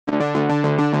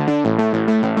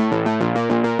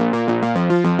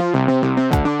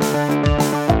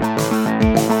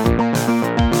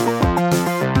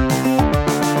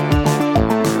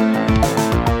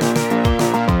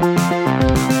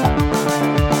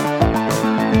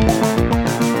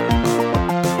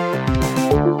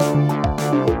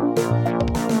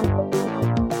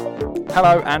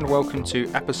Hello and welcome to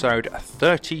episode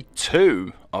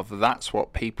 32 of That's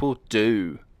What People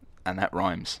Do. And that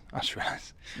rhymes, I just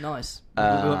realised. Nice. We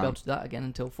won't be able to do that again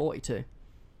until 42.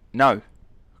 No.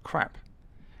 Crap.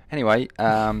 Anyway,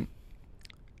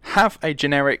 have a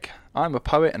generic, I'm a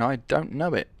poet and I don't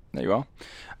know it. There you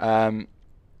are.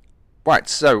 Right,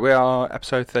 so we are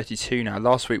episode 32 now.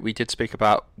 Last week we did speak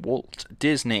about Walt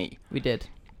Disney. We did.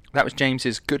 That was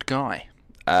James's good guy.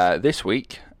 This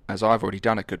week, as I've already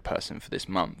done a good person for this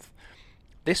month,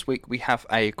 this week we have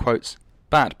a, quotes,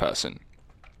 bad person.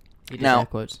 You did Now, air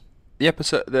quotes. the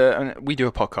episode, we do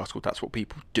a podcast called That's What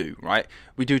People Do, right?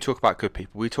 We do talk about good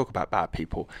people. We talk about bad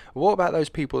people. What about those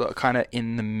people that are kind of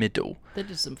in the middle? They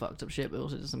did some fucked up shit, but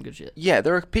also did some good shit. Yeah,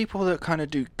 there are people that kind of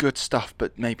do good stuff,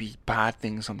 but maybe bad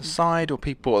things on the side, or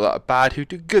people that are bad who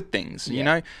do good things, you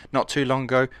know? Not too long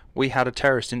ago, we had a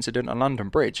terrorist incident on London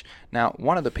Bridge. Now,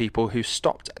 one of the people who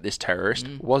stopped this terrorist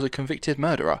was a convicted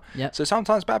murderer. Yep. So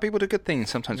sometimes bad people do good things,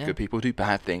 sometimes good people do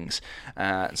bad things.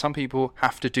 Some people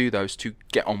have to do those to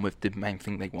get on with the main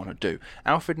thing they want to do.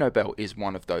 Alfred Nobel is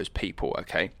one of those people,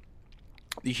 okay?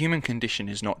 The human condition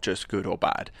is not just good or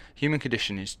bad. Human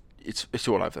condition is it's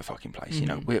all over the fucking place. You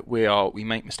know, we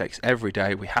make mistakes every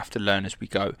day. We have to learn as we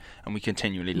go, and we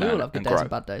continually learn We all have good and days grow. and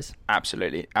bad days.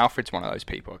 Absolutely. Alfred's one of those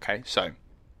people, okay? So,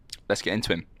 let's get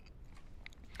into him.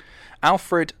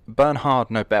 Alfred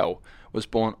Bernhard Nobel was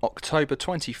born October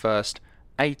 21st,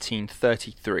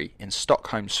 1833 in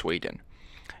Stockholm, Sweden.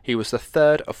 He was the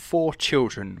third of 4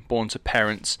 children born to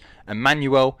parents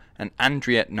Emanuel and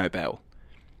Andriette Nobel.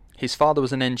 His father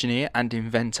was an engineer and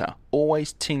inventor,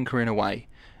 always tinkering away.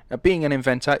 Now, being an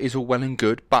inventor is all well and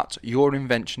good, but your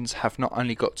inventions have not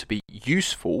only got to be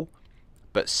useful,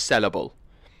 but sellable.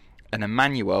 And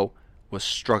Emanuel was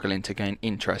struggling to gain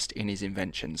interest in his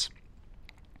inventions.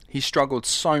 He struggled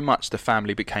so much the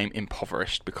family became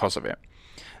impoverished because of it.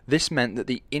 This meant that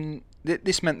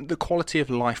the quality of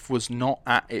life was not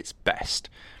at its best.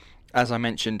 As I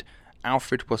mentioned,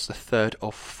 Alfred was the third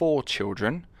of 4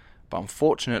 children, but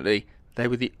unfortunately they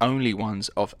were the only ones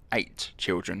of 8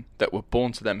 children that were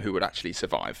born to them who would actually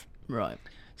survive. Right.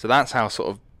 So that's how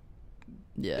sort of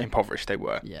Yeah. impoverished they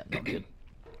were. Yeah, not good.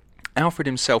 Alfred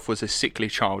himself was a sickly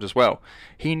child as well.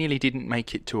 He nearly didn't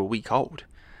make it to a week old.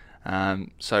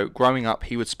 So growing up,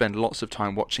 he would spend lots of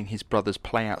time watching his brothers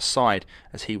play outside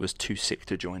as he was too sick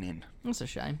to join in. That's a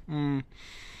shame.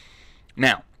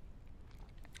 Now,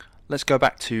 let's go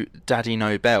back to Daddy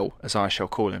Nobel, as I shall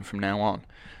call him from now on.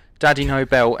 Daddy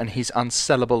Nobel and his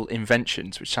unsellable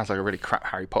inventions, which sounds like a really crap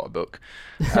Harry Potter book.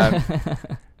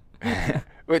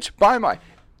 Which, by the way,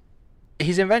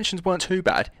 his inventions weren't too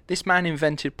bad. This man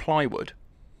invented plywood.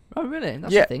 Oh, really?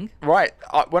 That's a thing? Right.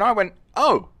 When I went,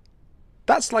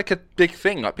 that's like a big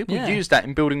thing. Like, people use that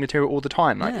in building material all the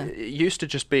time. Like, it used to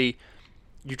just be,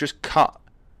 you just cut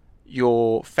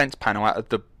your fence panel out of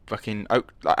the fucking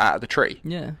oak, like, out of the tree.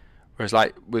 Yeah. Whereas,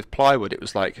 like, with plywood, it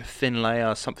was like a thin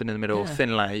layer, something in the middle,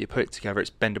 thin layer, you put it together,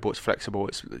 it's bendable, it's flexible,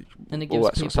 it's And it all gives that sort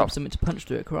of people stuff. something to punch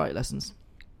through at karate lessons.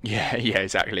 Yeah,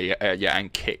 exactly.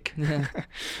 And kick. Yeah.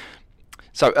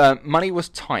 So, money was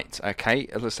tight, okay?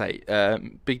 As I say,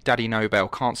 Big Daddy Nobel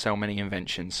can't sell many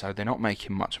inventions, so they're not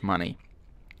making much money.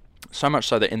 So much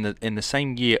so that in the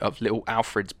same year of little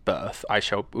Alfred's birth, I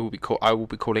will be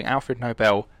calling Alfred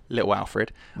Nobel Little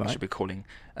Alfred. Right. I should be calling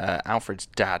Alfred's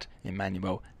dad,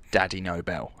 Emanuel, Daddy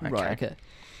Nobel. Okay? Right, okay.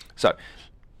 So,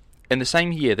 in the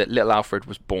same year that little Alfred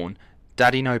was born,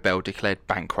 Daddy Nobel declared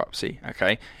bankruptcy,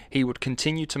 okay? He would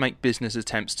continue to make business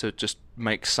attempts to just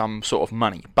make some sort of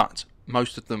money, but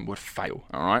most of them would fail,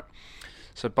 alright?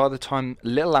 So by the time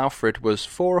little Alfred was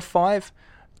 4 or 5,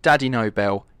 Daddy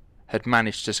Nobel had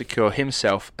managed to secure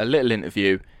himself a little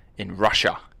interview in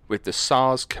Russia with the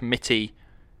Tsar's Committee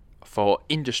for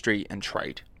Industry and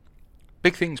Trade.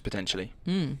 Big things, potentially.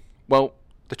 Well,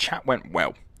 the chat went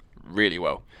well, really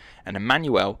well, and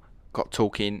Emanuel got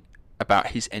talking about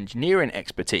his engineering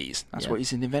expertise. That's what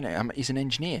he's an inventor. He's an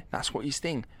engineer. That's what his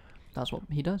thing. That's what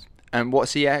he does. And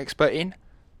what's he expert in?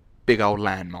 Big old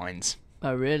landmines.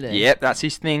 Oh, really? Yep, that's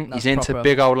his thing. That's he's into proper.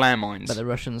 big old landmines. But the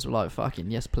Russians were like, fucking,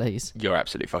 yes, please. You're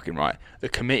absolutely fucking right. The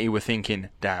committee were thinking,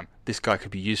 damn, this guy could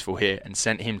be useful here, and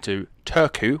sent him to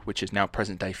Turku, which is now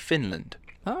present-day Finland.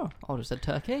 Oh, I would have said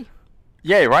Turkey.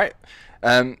 Yeah, right.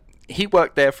 He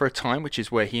worked there for a time, which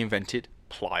is where he invented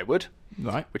plywood,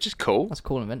 Right. which is cool. That's a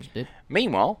cool invention, dude.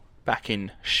 Meanwhile, back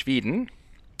in Sweden,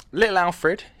 little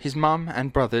Alfred, his mum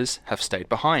and brothers have stayed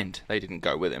behind. They didn't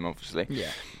go with him, obviously.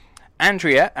 Yeah.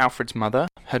 Andrea, Alfred's mother,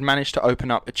 had managed to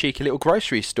open up a cheeky little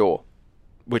grocery store,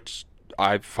 which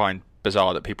I find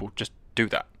bizarre that people just do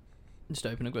that. Just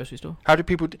open a grocery store. How do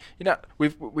people?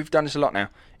 We've done this a lot now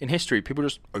in history. People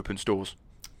just open stores.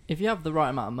 If you have the right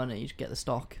amount of money, you just get the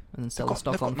stock and then sell the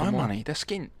stock They've on got for no more. money. They're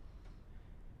skint.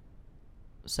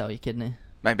 Sell your kidney.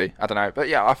 Maybe, I don't know, but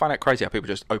yeah, I find it crazy how people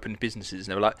just open businesses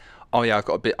and they're like, "Oh yeah, I've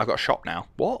got a shop now."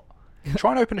 What?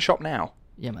 Try and open a shop now.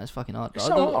 Yeah, man, it's fucking hard. It's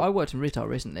so hard. I worked in retail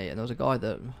recently, and there was a guy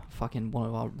that fucking one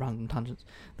of our random tangents.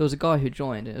 There was a guy who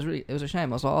joined. And it was a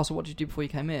shame. I was like, "Oh, so what did you do before you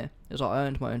came here?" It was like, "I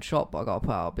owned my own shop, but I got to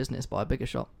put out of business, buy a bigger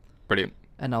shop." Brilliant.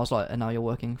 And I was like, "And now you're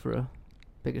working for a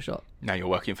bigger shop." Now you're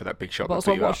working for that big shop. But I was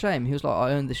like, "What a shame." He was like,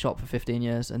 "I owned this shop for 15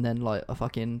 years, and then like a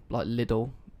fucking like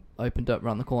Lidl opened up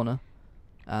around the corner,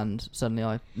 and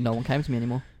suddenly no one came to me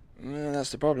anymore." That's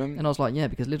the problem. And I was like, "Yeah,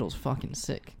 because Lidl's fucking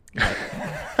sick. Like,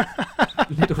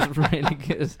 Lidl's really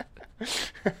good.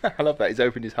 I love that he's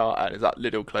opened his heart out. It's like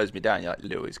Lidl closed me down. You're like,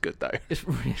 Lidl is good though. It's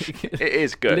really good. It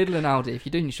is good. Lidl and Aldi. If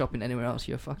you're doing your shopping anywhere else,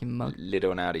 you're a fucking mug."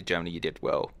 Lidl and Aldi, Germany, you did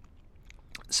well.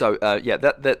 So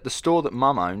the store that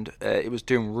Mum owned, it was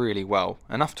doing really well,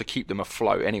 enough to keep them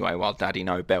afloat anyway. While Daddy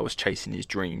No Bell was chasing his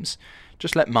dreams,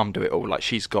 just let Mum do it all. Like,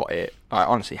 she's got it. Like,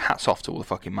 honestly, hats off to all the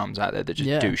fucking mums out there that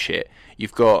just do shit.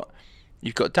 You've got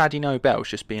Daddy No Bell's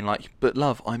just being like, "But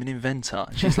love, I'm an inventor."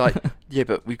 And she's like, "Yeah,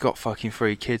 but we've got fucking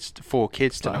 4 kids to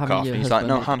look after." He's like,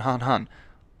 "No, hun.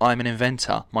 I'm an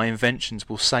inventor. My inventions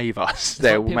will save us.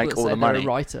 They will make all the money." They're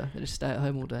a writer. They just stay at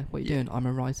home all day. What are you doing? "I'm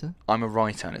a writer." I'm a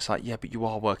writer, and it's like, yeah, but you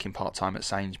are working part time at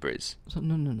Sainsbury's. So,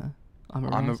 no. I'm a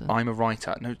writer. I'm a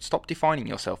writer. No, stop defining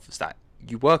yourself as that.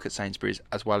 You work at Sainsbury's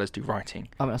as well as do writing.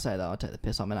 I mean, I say that, I take the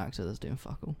piss. I'm an actor that's doing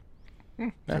fuck all.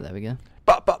 Yeah. So there we go.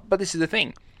 But this is the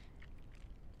thing.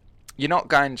 You're not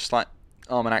going just like,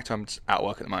 "Oh, I'm an actor, I'm just out of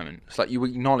work at the moment." It's like you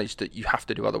acknowledge that you have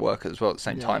to do other work as well at the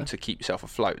same time to keep yourself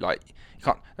afloat. Like, you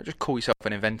can't just call yourself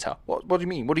an inventor. What do you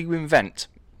mean? What do you invent?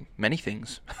 Many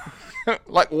things.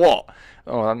 Like what?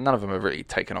 Oh, none of them have really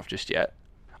taken off just yet.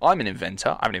 I'm an inventor.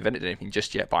 I haven't invented anything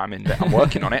just yet, but I'm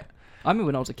working on it. I remember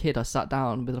when I was a kid, I sat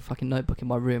down with a fucking notebook in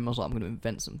my room. I was like, "I'm going to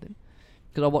invent something."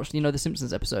 Because I watched, the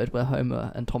Simpsons episode where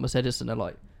Homer and Thomas Edison are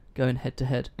like going head to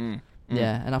head.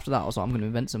 Yeah, and after that, I was like, "I'm going to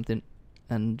invent something,"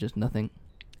 and just nothing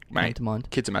came to mind.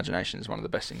 Kids' imagination is one of the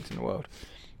best things in the world.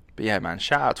 But yeah, man,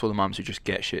 shout out to all the mums who just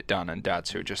get shit done and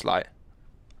dads who are just like,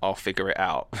 "I'll figure it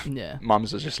out." Yeah.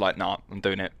 Mums are just like, "Nah, I'm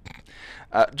doing it."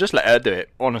 Just let her do it,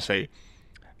 honestly.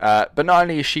 But not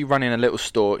only is she running a little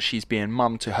store, she's being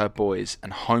mum to her boys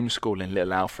and homeschooling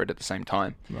little Alfred at the same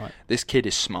time. Right. This kid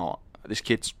is smart. This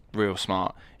kid's real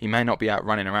smart. He may not be out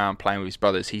running around playing with his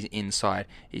brothers. He's inside.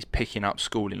 He's picking up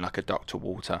schooling like a duck to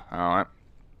water. All right.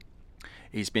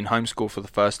 He's been homeschooled for the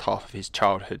first half of his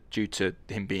childhood due to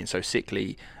him being so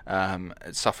sickly,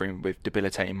 suffering with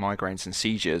debilitating migraines and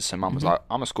seizures. So Mum was like,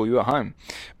 "I'm going to school you at home."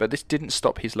 But this didn't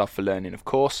stop his love for learning, of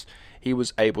course. He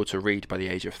was able to read by the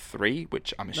age of 3,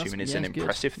 which I'm assuming is an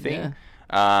impressive thing.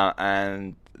 Yeah.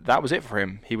 And that was it for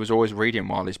him. He was always reading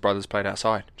while his brothers played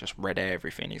outside. Just read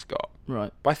everything he's got.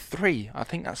 Right. By 3, I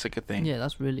think that's a good thing. Yeah,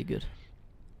 that's really good.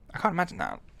 I can't imagine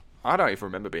that. I don't even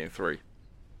remember being 3.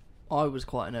 I was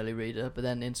quite an early reader, but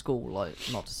then in school, like,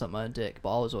 not to suck my own dick,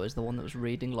 but I was always the one that was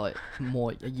reading, like,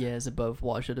 more years above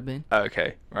what I should have been.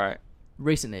 Okay, right.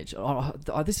 Recently,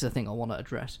 this is a thing I want to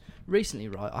address. Recently,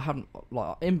 right, I haven't,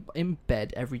 like, in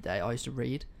bed every day, I used to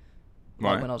read.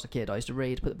 Like, Right. when I was a kid, I used to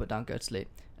read, put the book down, go to sleep.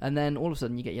 And then all of a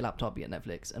sudden, you get your laptop, you get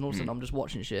Netflix, and all of a sudden, I'm just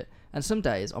watching shit. And some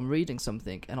days, I'm reading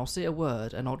something, and I'll see a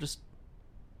word, and I'll just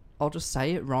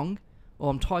say it wrong. Or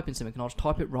I'm typing something, and I'll just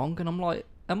type it wrong, and I'm like,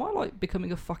 am I, like,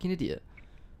 becoming a fucking idiot?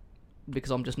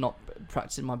 Because I'm just not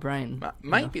practicing my brain.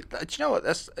 Maybe. Do you know what?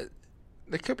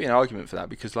 There could be an argument for that,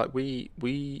 because, like,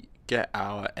 we get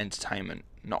our entertainment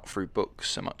not through books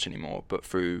so much anymore, but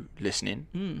through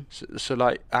listening. So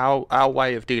like, our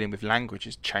way of dealing with language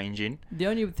is changing. The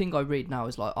only thing I read now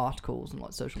is, like, articles and,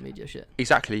 like, social media shit.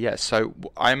 Exactly, yes. So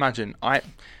I imagine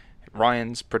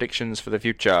Ryan's predictions for the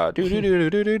future.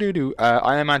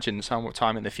 I imagine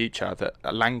sometime in the future that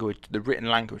the written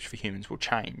language for humans will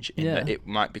change. That it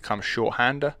might become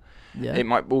shorthander. Yeah. It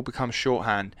might all become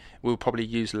shorthand. We'll probably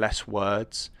use less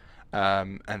words,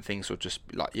 and things will just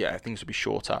things will be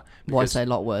shorter. Why say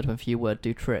lot word when few word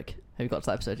do trick? Have you got to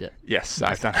that episode yet? Yes,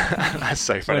 I've done. That's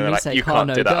so funny. When They're like, say you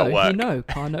can't do that go, at work. You know,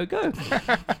 car no go.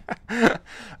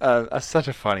 That's such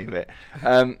a funny bit.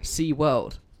 Sea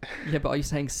world. Yeah, but are you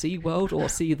saying sea world or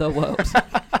see the world?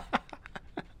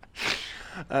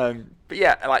 But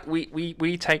yeah, like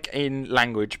we take in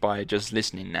language by just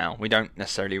listening now. We don't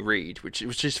necessarily read,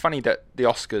 which is funny that the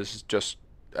Oscars just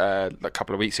a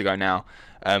couple of weeks ago now,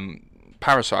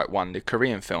 Parasite won, the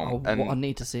Korean film. I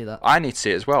need to see that. I need to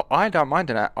see it as well. I don't mind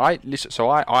that. I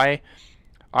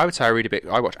would say I read a bit.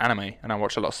 I watch anime and I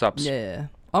watch a lot of subs. Yeah.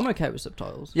 I'm okay with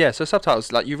subtitles. Yeah, so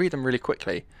subtitles, like, you read them really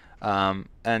quickly.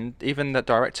 And even the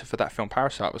director for that film,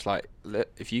 Parasite, was like,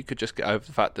 if you could just get over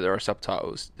the fact that there are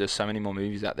subtitles, there's so many more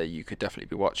movies out there you could definitely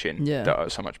be watching that are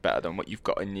so much better than what you've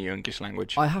got in the English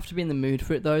language. I have to be in the mood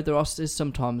for it, though. There's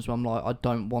some times where I'm like, I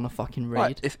don't want to fucking read.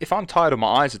 Like, if I'm tired or my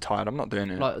eyes are tired, I'm not doing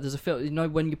it. Like, there's a film, you know,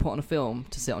 when you put on a film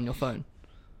to sit on your phone?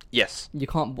 Yes. You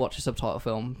can't watch a subtitle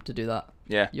film to do that.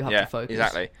 Yeah. You have to focus.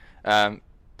 Exactly.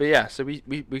 But yeah, so we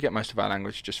get most of our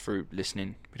language just through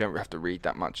listening. We don't have to read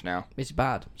that much now. It's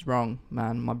bad. It's wrong,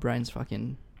 man. My brain's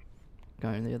fucking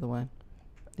going the other way.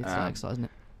 It's exercising it.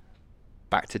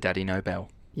 Back to Daddy Nobel.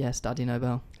 Yes, Daddy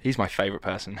Nobel. He's my favourite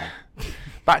person.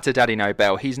 Back to Daddy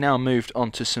Nobel. He's now moved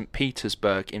on to St.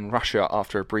 Petersburg in Russia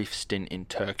after a brief stint in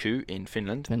Turku in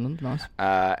Finland. Finland, nice.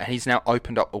 And he's now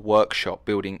opened up a workshop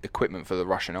building equipment for the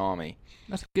Russian army.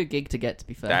 That's a good gig to get, to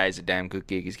be fair. That is a damn good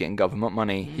gig. He's getting government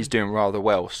money. He's doing rather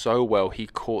well. So well, he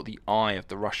caught the eye of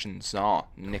the Russian Tsar,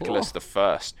 Nicholas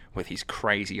I, with his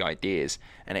crazy ideas.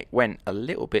 And it went a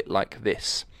little bit like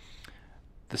this.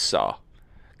 The Tsar.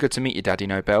 Good to meet you, Daddy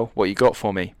Nobel. What you got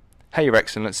for me? Hey, Your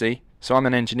Excellency. So I'm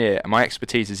an engineer, and my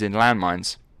expertise is in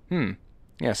landmines.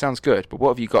 Yeah, sounds good. But what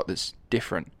have you got that's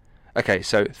different? Okay,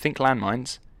 so think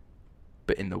landmines,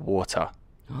 but in the water.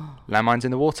 Landmines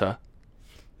in the water?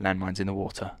 Landmines in the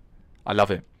water. I love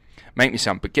it. Make me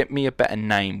some, but get me a better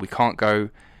name. We can't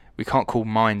call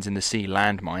mines in the sea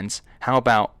landmines. How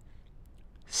about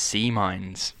sea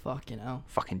mines? Fucking hell.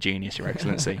 Fucking genius, Your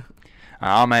Excellency.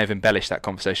 I may have embellished that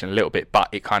conversation a little bit, but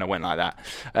it kind of went like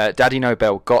that. Daddy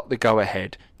Nobel got the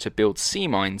go-ahead to build sea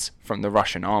mines from the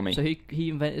Russian army. So he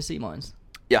invented sea mines?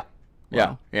 Yeah.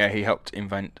 Wow. Yeah, he helped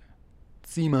invent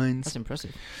sea mines. That's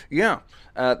impressive. Yeah.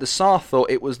 The Tsar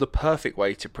thought it was the perfect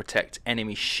way to protect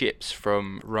enemy ships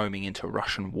from roaming into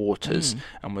Russian waters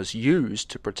and was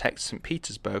used to protect St.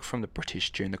 Petersburg from the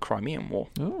British during the Crimean War.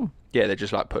 Oh. Yeah, they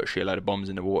just like put a shitload of bombs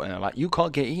in the water and they're like, you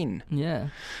can't get in. Yeah.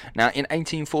 Now, in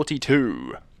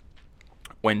 1842,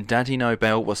 when Daddy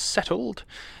Nobel was settled,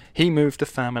 he moved the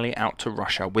family out to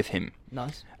Russia with him.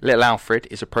 Nice. Little Alfred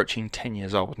is approaching 10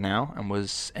 years old now and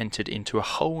was entered into a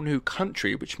whole new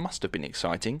country, which must have been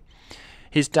exciting.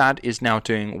 His dad is now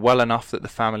doing well enough that the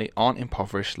family aren't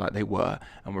impoverished like they were,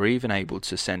 and were even able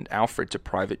to send Alfred to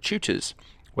private tutors,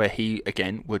 where he,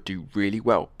 again, would do really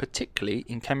well, particularly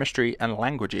in chemistry and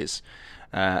languages,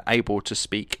 able to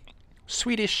speak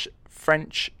Swedish,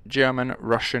 French, German,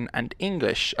 Russian, and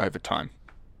English over time.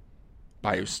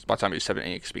 By the time he was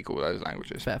 17, he could speak all those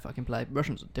languages. Fair fucking play.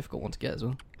 Russian's a difficult one to get as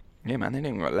well. Yeah, man, they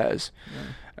didn't even write letters.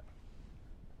 Yeah.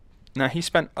 Now, he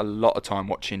spent a lot of time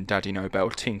watching Daddy Nobel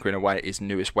tinkering away at his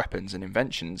newest weapons and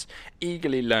inventions,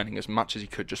 eagerly learning as much as he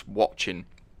could just watching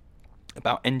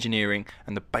about engineering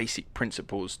and the basic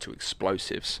principles to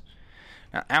explosives.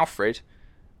 Now, Alfred,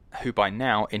 who by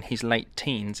now in his late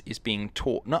teens is being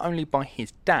taught not only by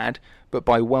his dad, but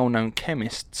by well-known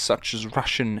chemists such as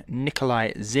Russian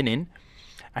Nikolai Zinin,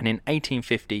 and in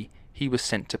 1850 he was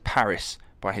sent to Paris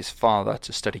by his father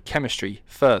to study chemistry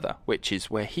further, which is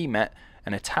where he met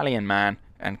an Italian man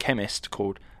and chemist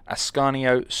called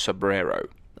Ascanio Sobrero.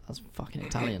 That's fucking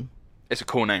Italian. It's a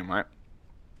cool name, right?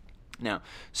 Now,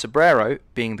 Sobrero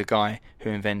being the guy who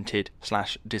invented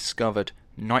 / discovered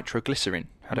nitroglycerin.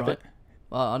 Heard of it?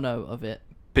 Well, I know of it.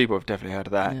 People have definitely heard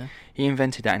of that. Yeah. He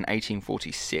invented that in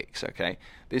 1846, okay?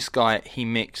 This guy, he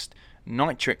mixed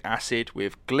nitric acid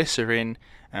with glycerin,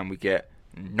 and we get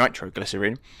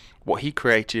nitroglycerin. What he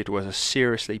created was a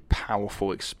seriously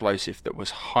powerful explosive that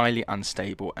was highly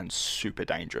unstable and super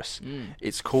dangerous.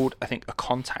 It's called, I think, a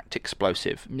contact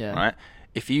explosive, right?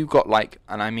 If you got, like,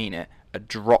 and I mean it, a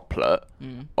droplet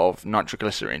of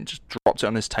nitroglycerin, just dropped it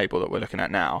on this table that we're looking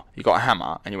at now, you got a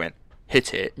hammer, and you went,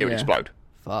 hit it, it would explode.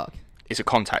 Fuck. It's a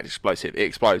contact explosive. It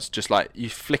explodes just like you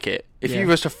flick it. If you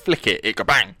was to flick it, it go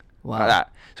bang. Wow. Like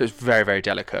that. So it's very, very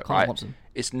delicate, Kind right? of wants them.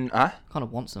 It's, Kind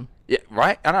of wants them. Yeah,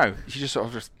 right? I know. You just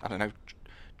sort of I don't know,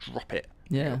 drop it.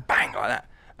 Yeah. Bang, like that.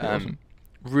 Awesome.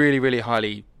 Really, really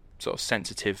highly sort of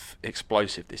sensitive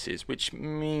explosive this is, which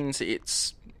means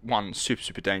it's, one, super,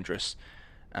 super dangerous,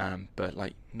 but,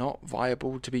 like, not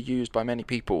viable to be used by many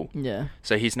people. Yeah.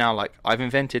 So he's now like, I've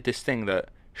invented this thing that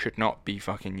should not be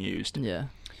fucking used. Yeah.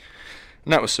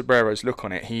 And that was Sobrero's look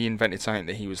on it. He invented something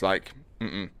that he was like,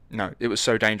 no, it was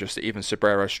so dangerous that even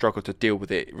Sobrero struggled to deal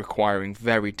with it, requiring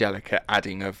very delicate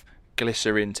adding of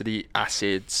glycerin to the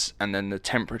acids, and then the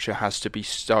temperature has to be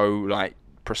so, like,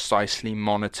 precisely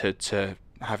monitored to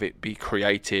have it be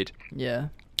created. Yeah.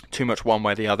 Too much one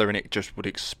way or the other and it just would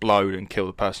explode and kill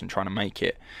the person trying to make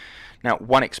it. Now,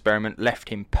 one experiment left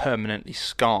him permanently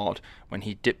scarred when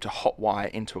he dipped a hot wire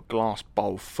into a glass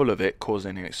bowl full of it,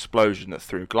 causing an explosion that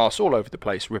threw glass all over the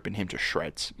place, ripping him to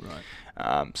shreds.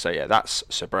 Right. So yeah, that's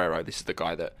Sobrero. This is the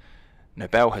guy that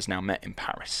Nobel has now met in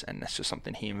Paris, and that's just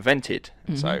something he invented.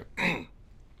 Mm-hmm. So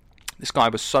this guy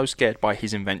was so scared by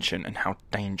his invention and how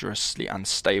dangerously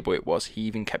unstable it was, he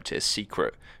even kept it a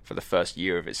secret for the first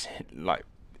year of his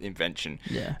invention.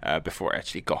 Yeah. Before it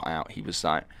actually got out. He was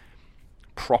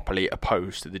properly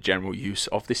opposed to the general use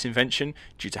of this invention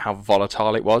due to how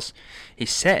volatile it was. He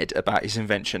said about his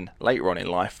invention later on in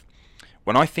life,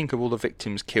 "When I think of all the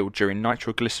victims killed during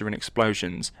nitroglycerin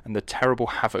explosions and the terrible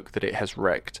havoc that it has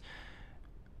wreaked,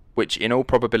 which in all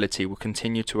probability will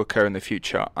continue to occur in the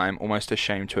future, I am almost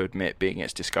ashamed to admit being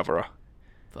its discoverer."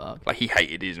 Fuck. Like, he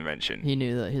hated his invention. He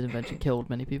knew that his invention killed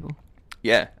many people.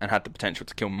 Yeah, and had the potential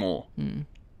to kill more Mm.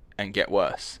 and get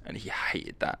worse, and he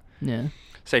hated that. Yeah.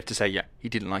 Safe to say, yeah, he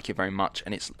didn't like it very much.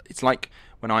 And it's like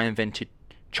when I invented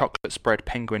chocolate spread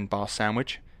penguin bar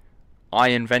sandwich. I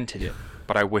invented it,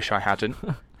 but I wish I hadn't.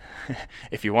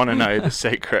 If you want to know the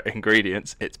secret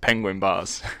ingredients, it's penguin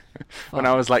bars. When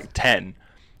I was like 10,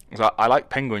 I was like, I like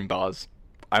penguin bars.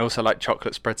 I also like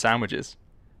chocolate spread sandwiches.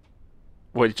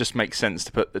 Well, it just makes sense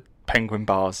to put the penguin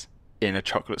bars in a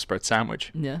chocolate spread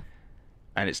sandwich. Yeah.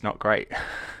 And it's not great.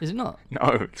 Is it not? No,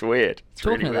 it's weird. It's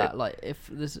Talking really of weird. that, like, if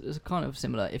this is kind of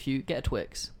similar, if you get a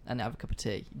Twix and have a cup of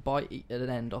tea, you bite at an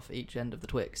end off each end of the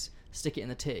Twix, stick it in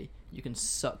the tea, you can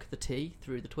suck the tea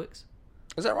through the Twix.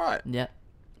 Is that right? Yeah.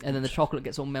 And then the chocolate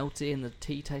gets all melty and the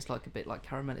tea tastes like a bit like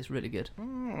caramel. It's really good.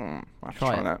 I'll have to Try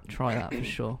try it. that. Try that for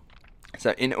sure.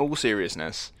 So, in all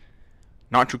seriousness,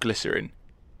 nitroglycerin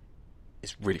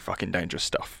is really fucking dangerous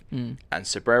stuff. Mm. And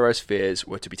Sobrero's fears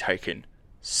were to be taken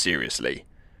seriously.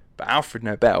 But Alfred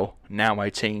Nobel, now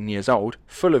 18 years old,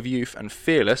 full of youth and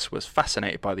fearless, was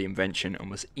fascinated by the invention and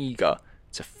was eager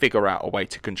to figure out a way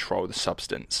to control the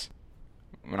substance.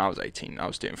 When I was 18, I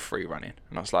was doing free running,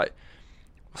 and I was like,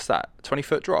 what's that,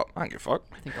 20-foot drop? I don't give a fuck.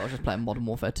 I think I was just playing Modern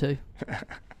Warfare 2.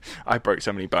 I broke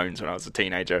so many bones when I was a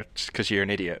teenager just because you're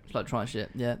an idiot. It's like trying shit.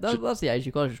 Yeah, that's the age.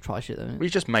 You've got to just try shit, though. We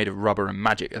just made of rubber and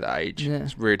magic at that age. Yeah.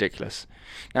 It's ridiculous.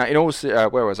 Now, in all,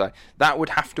 where was I? That would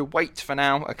have to wait for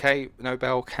now, okay?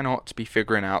 Nobel cannot be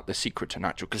figuring out the secret to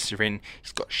nitroglycerin.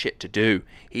 He's got shit to do.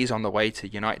 He's on the way to the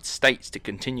United States to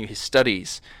continue his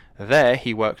studies. There,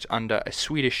 he worked under a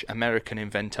Swedish-American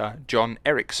inventor, John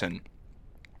Ericsson.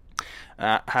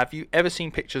 Have you ever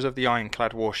seen pictures of the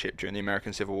ironclad warship during the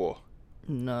American Civil War?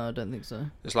 No, I don't think so.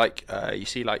 It's like, you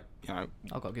see, like, I've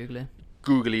got Google here.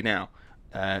 Googly now.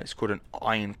 It's called an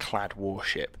ironclad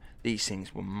warship. These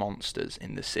things were monsters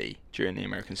in the sea during the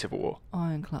American Civil War.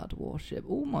 Ironclad warship.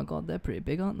 Oh my god, they're pretty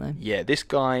big, aren't they? Yeah, this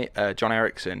guy, John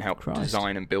Ericsson, helped Christ.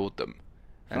 design and build them.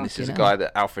 And this is a Fucking guy hell.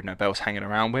 that Alfred Nobel's hanging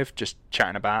around with, just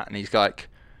chatting about, and he's like,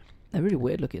 They're really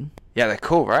weird looking. yeah, they're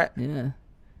cool, right? Yeah.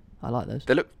 I like those.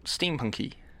 They look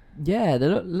steampunky. Yeah, they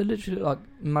literally look like,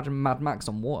 imagine Mad Max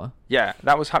on water. Yeah,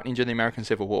 that was happening during the American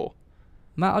Civil War.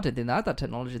 Matt, I didn't think they had that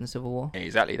technology in the Civil War. Yeah,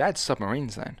 exactly. They had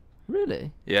submarines then.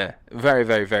 Really? Yeah, very,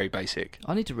 very, very basic.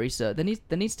 I need to research.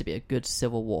 There needs to be a good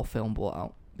Civil War film brought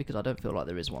out, because I don't feel like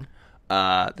there is one.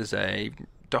 There's a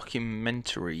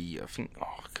documentary, I think,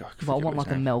 oh god, But I want like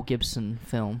a Mel Gibson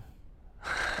film.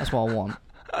 That's what I want.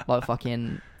 Like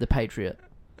fucking The Patriot.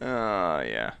 Oh,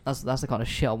 yeah. That's the kind of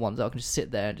shit I want. That I can just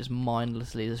sit there and just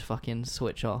mindlessly just fucking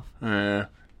switch off.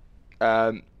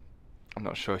 I'm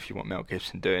not sure if you want Mel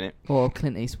Gibson doing it. Or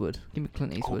Clint Eastwood. Give me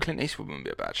Clint Oh, Eastwood. Clint Eastwood wouldn't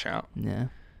be a bad shout. Yeah.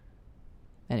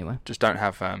 Anyway. Just don't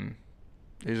have,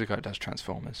 who's the guy who does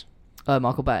Transformers?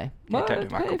 Michael Bay. Yeah, Well, don't do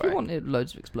Michael if Bay. you wanted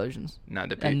loads of explosions. No,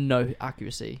 there'd be... And no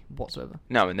accuracy whatsoever.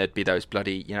 No, and there'd be those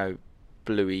bloody,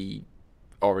 bluey,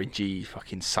 orangey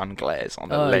fucking sun glares on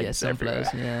the Oh, lens yeah, sun everywhere.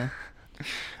 flares, yeah.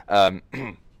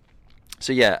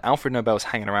 So yeah, Alfred Nobel's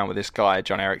hanging around with this guy,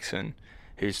 John Ericsson,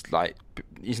 who's like,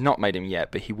 he's not made him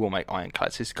yet, but he will make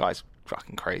ironclads. This guy's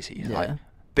fucking crazy. He's like, Yeah.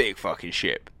 big fucking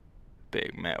ship,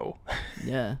 big metal.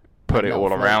 Yeah. Put it Metal all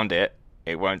float. around it,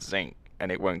 it won't sink,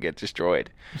 and it won't get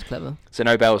destroyed. That's clever. So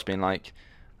Nobel's been like,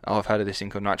 oh, I've heard of this thing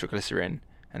called nitroglycerin.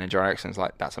 And then John Ericsson's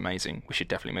like, that's amazing. We should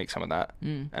definitely make some of that.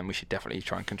 Mm. And we should definitely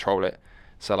try and control it.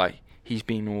 So, like, he's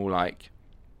been all, like,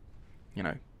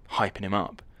 hyping him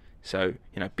up. So,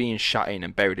 being shut in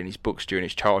and buried in his books during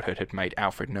his childhood had made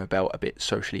Alfred Nobel a bit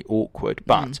socially awkward.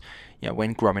 But,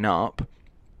 when growing up,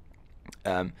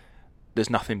 there's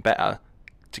nothing better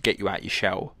to get you out your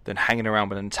shell than hanging around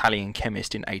with an Italian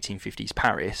chemist in 1850s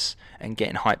Paris and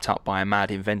getting hyped up by a mad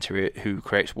inventor who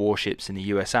creates warships in the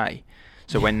USA.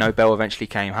 So when Nobel eventually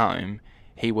came home,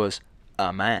 he was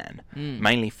a man,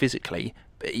 mainly physically,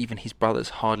 but even his brothers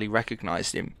hardly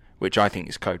recognised him which I think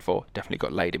is code for definitely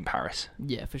got laid in Paris.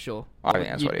 Yeah, for sure. I think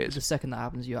that's what it is. The second that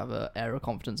happens, you have an air of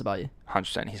confidence about you.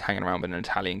 100%. He's hanging around with an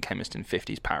Italian chemist in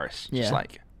 50s Paris. Yeah. Just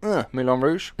like, Moulin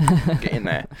Rouge, get in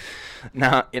there.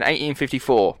 Now, in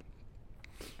 1854,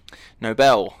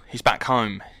 Nobel, he's back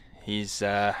home. He's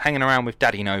hanging around with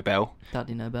Daddy Nobel.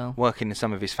 Daddy Nobel. Working in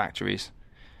some of his factories.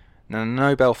 Now, the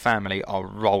Nobel family are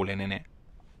rolling in it.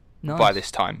 Nice. By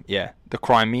this time, yeah. The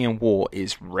Crimean War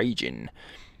is raging.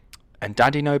 And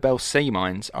Daddy Nobel's sea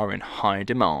mines are in high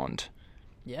demand.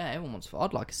 Yeah, everyone wants.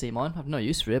 I'd like a sea mine. I've no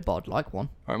use for it, but I'd like one.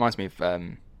 It reminds me of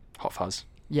Hot Fuzz.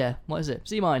 Yeah, what is it?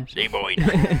 Sea mine. Sea mine.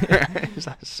 Is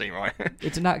that a sea mine?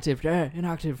 It's inactive. Yeah,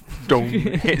 inactive. Dong.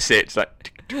 Hits it. It's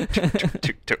like...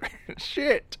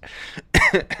 Shit.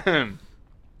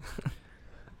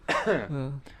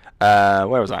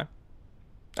 Where was I?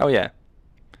 Oh, yeah.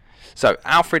 So,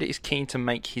 Alfred is keen to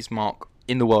make his mark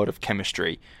in the world of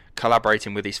chemistry,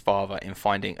 collaborating with his father in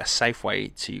finding a safe way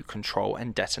to control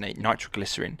and detonate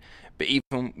nitroglycerin. But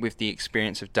even with the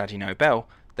experience of Daddy Nobel,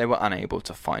 they were unable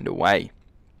to find a way.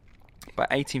 By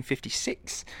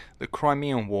 1856, the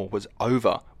Crimean War was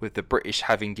over, with the British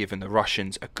having given the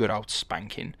Russians a good old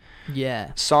spanking.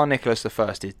 Yeah. Tsar Nicholas I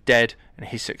is dead, and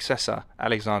his successor,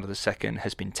 Alexander II,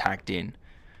 has been tagged in.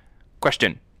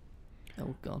 Question.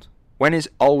 Oh, God. When is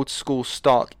old school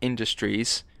Stark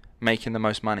Industries making the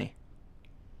most money?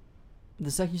 The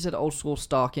second you said old school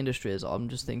Stark Industries, I'm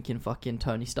just thinking fucking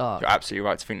Tony Stark. You're absolutely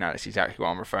right to think that. That's exactly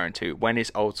what I'm referring to. When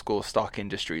is old school Stark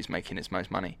Industries making its most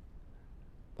money?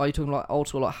 Are you talking like old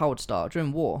school, like Howard Stark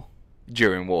during war?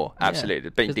 During war,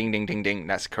 absolutely. Yeah, Ding, ding, ding, ding.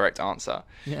 That's the correct answer.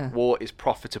 Yeah. War is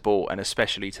profitable, and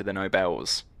especially to the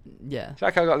Nobels. Yeah. It's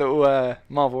like I got a little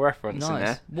Marvel reference in there.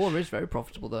 Nice. War is very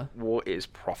profitable, though. War is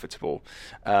profitable.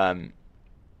 And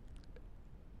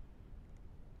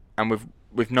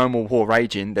with no more war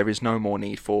raging, there is no more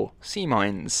need for sea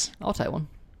mines. I'll take one.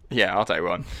 Yeah, I'll take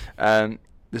one.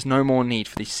 There's no more need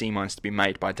for these sea mines to be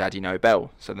made by Daddy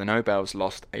Nobel. So the Nobels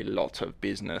lost a lot of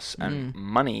business and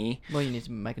money. Well, you need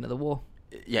to make another war.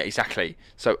 Yeah, exactly.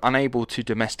 So unable to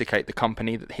domesticate the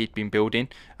company that he'd been building,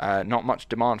 not much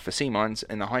demand for sea mines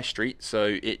in the high street,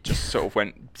 so it just sort of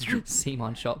went... Sea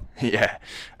mine shop. Yeah,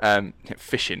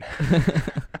 fishing.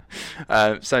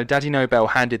 So Daddy Nobel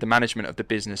handed the management of the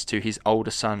business to his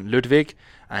older son Ludwig,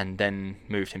 and then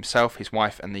moved himself, his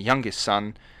wife, and the youngest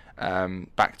son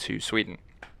back to Sweden.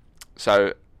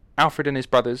 So Alfred and his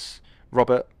brothers,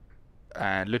 Robert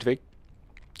and Ludwig,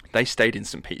 they stayed in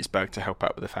St. Petersburg to help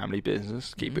out with the family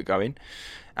business, keep it going.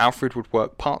 Alfred would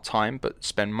work part-time, but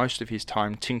spend most of his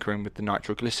time tinkering with the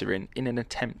nitroglycerin in an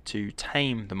attempt to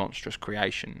tame the monstrous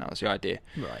creation. That was the idea.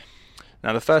 Right.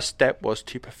 Now, the first step was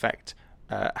to perfect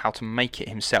how to make it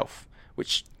himself,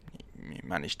 which he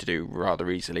managed to do rather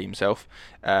easily himself.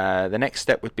 The next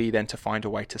step would be then to find a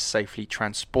way to safely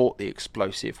transport the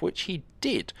explosive, which he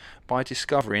did by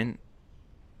discovering,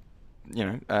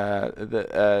 wait,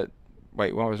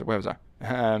 where was I?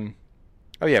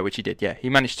 Oh yeah, which he did. Yeah, he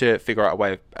managed to figure out a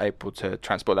way of able to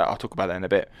transport that. I'll talk about that in a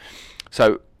bit.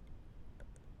 So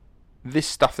this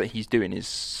stuff that he's doing is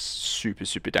super,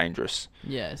 super dangerous.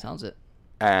 Yeah, it sounds it.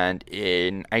 And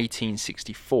in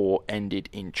 1864 ended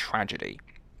in tragedy.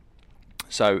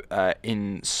 So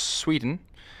in Sweden,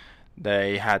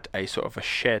 they had a sort of a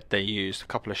shed. They used a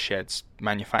couple of sheds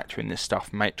manufacturing this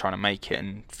stuff, trying to make it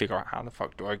and figure out how the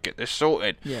fuck do I get this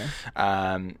sorted. Yeah.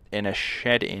 In a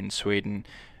shed in Sweden,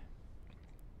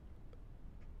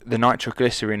 the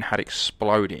nitroglycerin had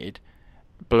exploded,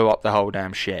 blew up the whole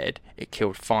damn shed. It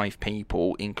killed 5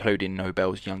 people, including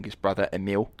Nobel's youngest brother,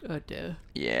 Emil. Oh dear.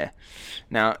 Yeah.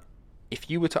 Now, if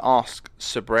you were to ask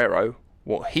Sobrero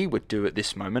what he would do at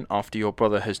this moment after your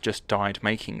brother has just died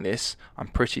making this, I'm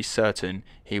pretty certain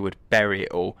he would bury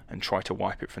it all and try to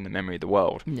wipe it from the memory of the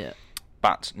world. Yeah.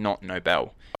 But not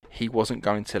Nobel. He wasn't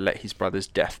going to let his brother's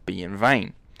death be in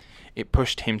vain. It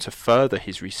pushed him to further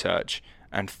his research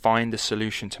and find the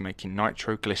solution to making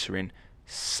nitroglycerin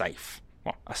safe.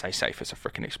 Well, I say safe, it's a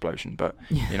freaking explosion, but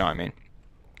you know what I mean.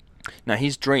 Now,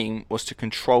 his dream was to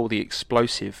control the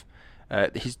explosive.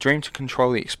 His dream to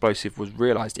control the explosive was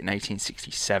realised in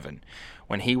 1867,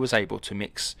 when he was able to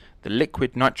mix the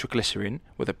liquid nitroglycerin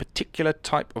with a particular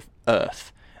type of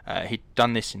earth. He'd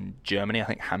done this in Germany, I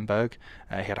think Hamburg.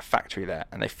 He had a factory there,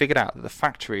 and they figured out that the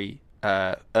factory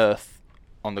earth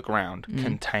on the ground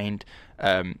contained,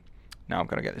 now I'm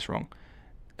going to get this wrong,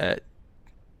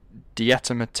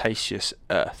 diatomaceous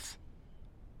earth.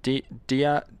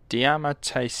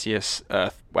 Diatomaceous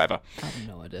earth, whatever. I have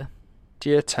no idea.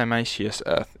 Diatomaceous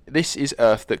earth. This is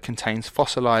earth that contains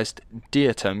fossilized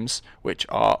diatoms, which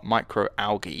are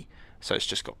microalgae. So it's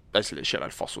just got basically a shitload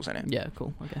of fossils in it. Yeah,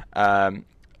 cool. Okay.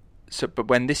 but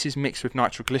when this is mixed with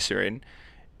nitroglycerin,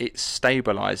 it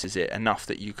stabilizes it enough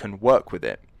that you can work with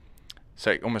it.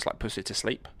 So it almost like puts it to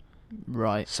sleep.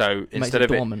 Right. So Makes instead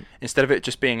it of dormant. it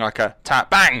just being like a tap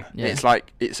bang, Yeah. it's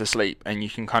like it's asleep, and you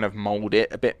can kind of mold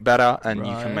it a bit better, and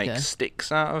you Right, can make okay.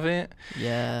 sticks out of it.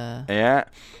 Yeah.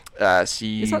 Yeah. So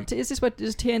you, Is this where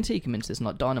does TNT come into this?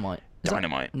 Not dynamite. Is that-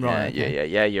 dynamite. Right, Yeah, okay.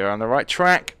 yeah. You're on the right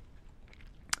track.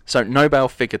 So Nobel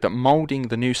figured that molding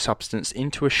the new substance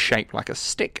into a shape like a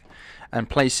stick, and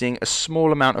placing a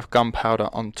small amount of gunpowder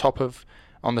on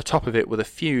the top of it with a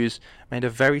fuse made a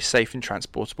very safe and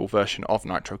transportable version of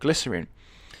nitroglycerin,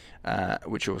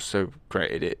 which also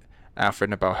created it. Alfred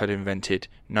Nobel had invented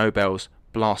Nobel's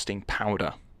blasting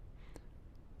powder.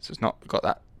 So it's not got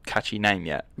that catchy name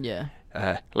yet. Yeah.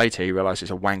 Later he realised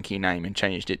it's a wanky name and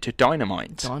changed it to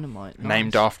dynamite. Dynamite.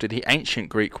 Named nice. after the ancient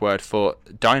Greek word for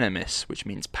dynamis, which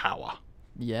means power.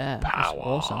 Yeah. That's Power.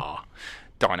 awesome.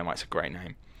 Dynamite's a great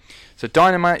name. So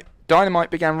dynamite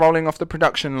began rolling off the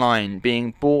production line,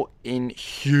 being bought in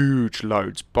huge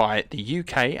loads by the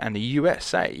UK and the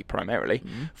USA primarily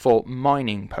for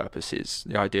mining purposes.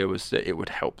 The idea was that it would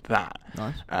help that.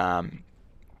 Nice.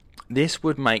 This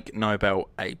would make Nobel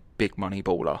a big money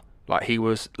baller. Like, he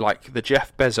was like the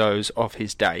Jeff Bezos of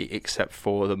his day, except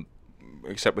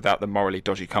without the morally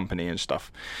dodgy company and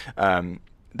stuff.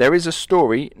 There is a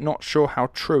story, not sure how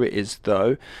true it is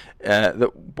though,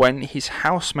 that when his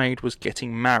housemaid was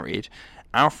getting married,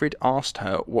 Alfred asked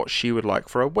her what she would like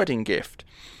for a wedding gift.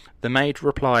 The maid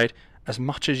replied, "As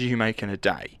much as you make in a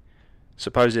day."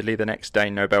 Supposedly the next day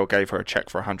Nobel gave her a cheque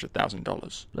for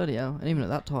 $100,000. Bloody hell! And even at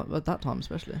that time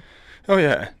especially. Oh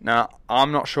yeah. Now,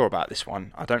 I'm not sure about this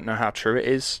one. I don't know how true it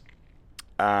is.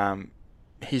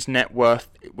 His net worth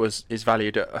is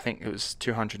valued at, I think it was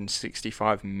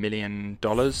 $265 million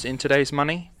in today's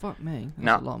money. Fuck me. That's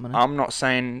Now, a lot of money. I'm not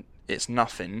saying it's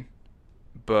nothing,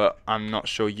 but I'm not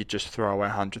sure you just throw away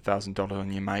 $100,000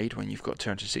 on your maid when you've got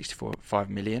 $265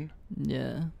 million.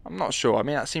 Yeah. I'm not sure. I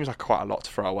mean, that seems like quite a lot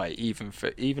to throw away, even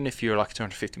if you're like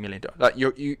 $250 million. Like you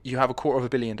have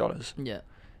 $250 million. Yeah.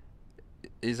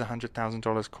 Is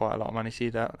 $100,000 quite a lot of money to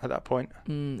you at that point?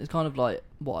 It's kind of like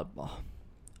what I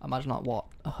imagine, like what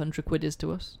 100 quid is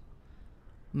to us.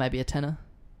 Maybe a tenner.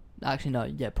 Actually, no.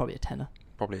 Yeah, probably a tenner.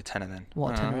 Probably a tenner then.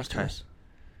 What a Oh, tenner is to okay. us.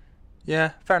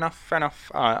 Yeah, fair enough.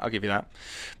 All right, I'll give you that.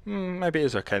 Maybe it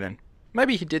is okay then.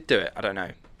 Maybe he did do it. I don't know.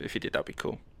 But if he did, that'd be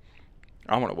cool.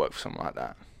 I want to work for someone like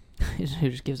that. Who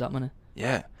just gives out money?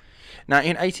 Yeah. Now,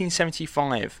 in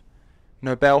 1875,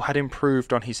 Nobel had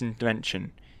improved on his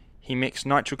invention. He mixed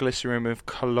nitroglycerin with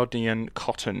collodion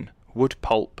cotton, wood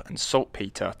pulp, and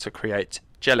saltpeter to create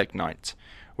gelignite,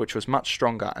 which was much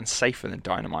stronger and safer than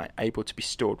dynamite, able to be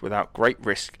stored without great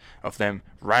risk of them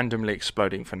randomly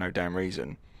exploding for no damn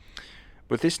reason.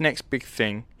 With this next big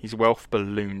thing, his wealth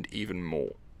ballooned even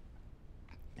more.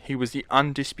 He was the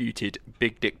undisputed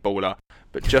big dick baller,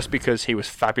 but just because he was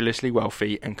fabulously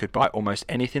wealthy and could buy almost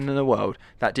anything in the world,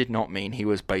 that did not mean he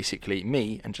was basically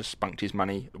me and just spunked his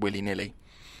money willy-nilly.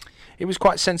 He was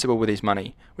quite sensible with his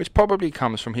money, which probably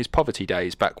comes from his poverty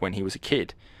days back when he was a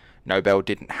kid. Nobel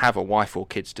didn't have a wife or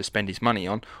kids to spend his money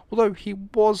on, although he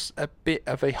was a bit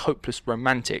of a hopeless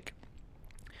romantic.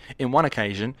 In one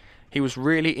occasion, he was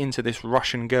really into this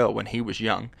Russian girl when he was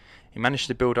young. He managed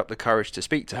to build up the courage to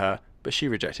speak to her, but she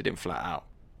rejected him flat out.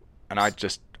 And I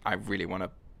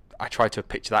try to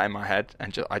picture that in my head,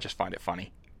 and I just find it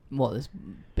funny. What, this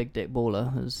big dick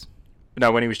baller has... No,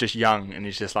 when he was just young and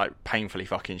he's just like painfully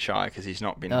fucking shy because he's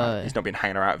not been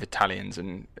hanging around with Italians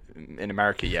and in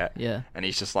America yet. Yeah. And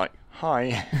he's just like,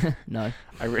 hi. No.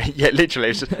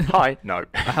 Literally, it's just hi. No.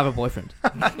 I have a boyfriend.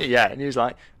 Yeah, and he was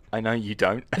like, I know you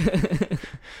don't.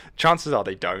 Chances are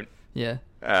they don't. Yeah.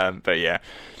 But yeah.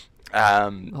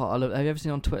 Have you ever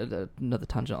seen on Twitter, another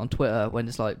tangent, on Twitter, when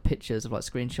it's like pictures of like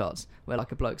screenshots where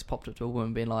like a bloke's popped up to a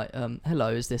woman being like, hello,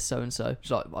 is this so-and-so?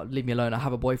 She's like, leave me alone, I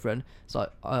have a boyfriend. It's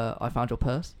like, I found your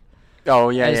purse. Oh,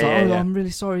 yeah, and it's like, yeah. I'm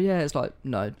really sorry, yeah. It's like,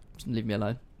 no, just leave me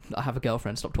alone. I have a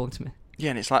girlfriend, stop talking to me.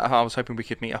 Yeah, and it's like, I was hoping we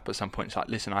could meet up at some point. It's like,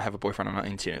 listen, I have a boyfriend, I'm not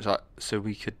into you. It's like, so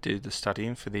we could do the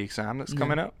studying for the exam that's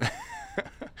coming up?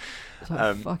 It's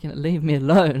like, fucking leave me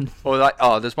alone. Or like,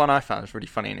 there's one I found was really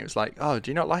funny, and it was like,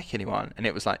 do you not like anyone? And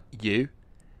it was like, you.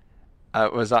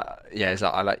 Was that, yeah,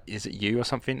 is it you or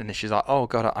something? And then she's like, oh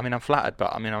god, I'm flattered,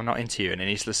 but I'm not into you. And then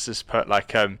he's just put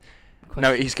like,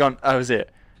 no, he's gone, is it?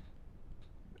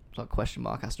 It's like question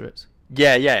mark asterisk.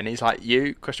 Yeah, and he's like,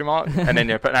 you, question mark? And then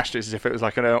you put an asterisk as if it was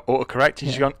like an autocorrect,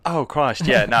 and she's gone, oh Christ,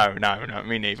 yeah, no,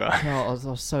 me neither. No, I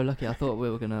was so lucky, I thought we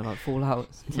were going to like fall out.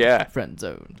 Yeah. Friend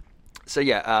zoned. So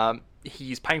yeah,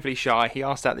 he's painfully shy. He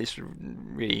asked out this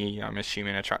really, I'm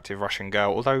assuming, attractive Russian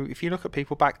girl. Although, if you look at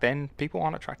people back then, people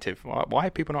aren't attractive. Why are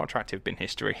people not attractive in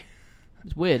history?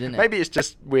 It's weird, isn't it? Maybe it's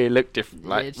just we look different.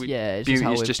 Like, it's beauty just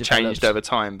how has we've just developed. changed over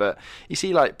time. But you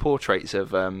see, like, portraits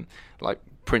of like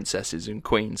princesses and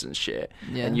queens and shit,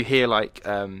 Yeah. and you hear like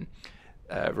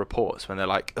reports when they're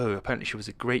like, "Oh, apparently she was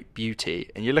a great beauty,"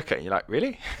 and you look at it and you're like,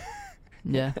 "Really?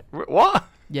 Yeah. What?"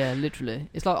 Yeah, literally.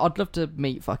 It's like, I'd love to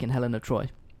meet fucking Helena Troy.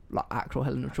 Like, actual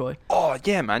Helena Troy. Oh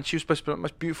yeah, man, she was supposed to be the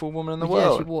most beautiful woman in the Yeah,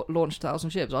 world. she launched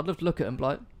 1,000 ships. I'd love to look at it and be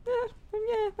like,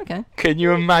 yeah, okay. Can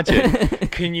you imagine?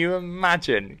 Can you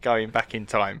imagine going back in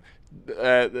time,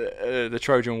 the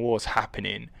Trojan War's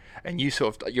happening, and you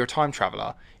sort of, you're a time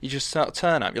traveller. You just sort of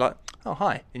turn up. You're like, "Oh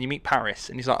hi," and you meet Paris,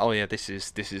 and he's like, "Oh yeah, this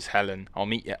is Helen.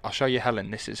 I'll show you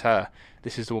Helen. This is her.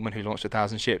 This is the woman who launched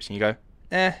 1,000 ships." And you go,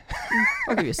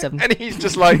 I'll give you a 7. and he's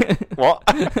just like, "What?"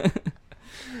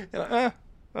 You're like,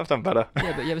 I've done better.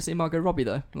 Yeah, but you ever see Margot Robbie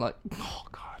though? Like, Oh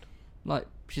god. like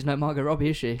she's no Margot Robbie,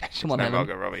 is she? Come on, No, Helen.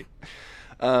 Margot Robbie.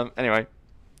 Anyway,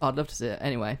 I'd love to see it.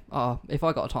 Anyway, if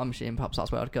I got a time machine, perhaps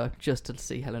that's where I'd go, just to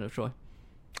see Helena Troy.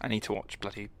 I need to watch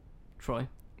bloody Troy.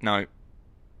 no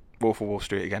Wolf of Wall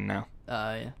Street again now.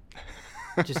 Yeah.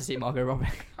 Just to see Margot Robbie.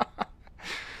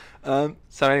 So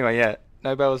anyway, yeah,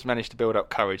 Nobel's managed to build up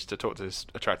courage to talk to this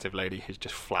attractive lady who's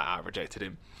just flat out rejected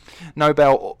him.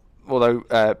 Nobel, although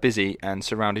busy and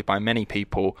surrounded by many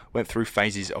people, went through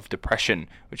phases of depression,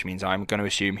 which means I'm going to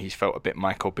assume he's felt a bit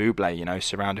Michael Bublé,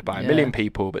 surrounded by a million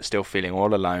people but still feeling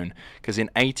all alone, because in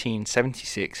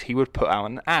 1876 he would put out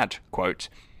an ad, quote,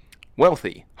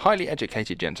 "Wealthy, highly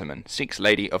educated gentleman seeks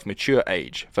lady of mature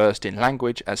age, versed in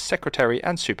language as secretary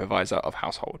and supervisor of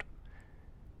household."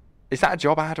 Is that a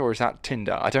job ad or is that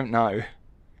Tinder? I don't know.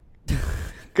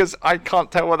 Because I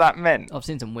can't tell what that meant. I've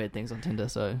seen some weird things on Tinder,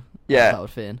 so Yeah. that would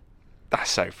fit in.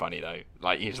 That's so funny though.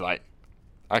 Like, he's like,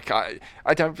 I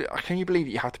don't. Can you believe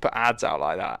you have to put ads out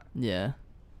like that? Yeah.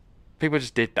 People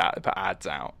just did that. They put ads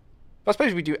out. I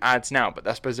suppose we do ads now, but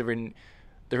I suppose they're in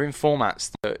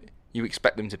formats that you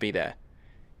expect them to be there.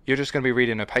 You're just going to be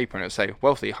reading a paper and it'll say,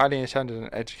 "Wealthy, highly attended and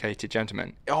educated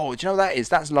gentleman." Oh, do you know what that is?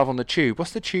 That's Love on the Tube.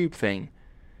 What's the Tube thing?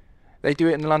 They do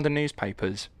it in the London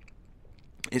newspapers.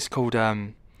 It's called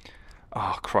oh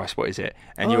Christ, what is it?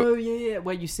 And yeah,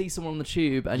 where you see someone on the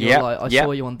tube and you're Yep, like, I yep.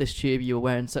 saw you on this tube, you were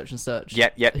wearing such and such.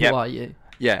 Yep. Who are you?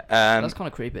 Yeah. That's kind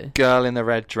of creepy. Girl in the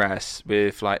red dress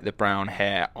with like the brown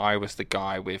hair. I was the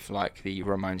guy with like the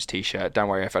Ramones t-shirt. Don't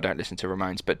worry if I don't listen to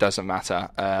Ramones, but doesn't matter.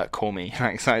 Call me.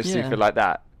 Like, so stupid like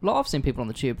that. Like, I've seen people on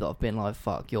the tube that have been like,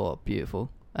 "Fuck, you're beautiful,"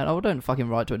 and I don't fucking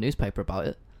write to a newspaper about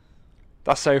it.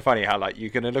 That's so funny how like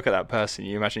you're gonna look at that person,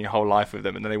 you imagine your whole life with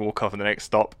them, and then they walk off in the next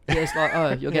stop. Yeah, it's like, "Oh,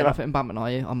 you're getting Yeah. off at Embankment, are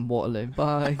you? I'm Waterloo.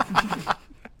 Bye."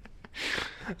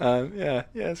 Yeah,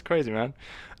 it's crazy, man.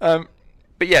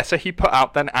 But yeah, so he put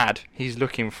out an ad. He's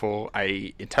looking for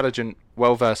a intelligent,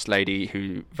 well-versed lady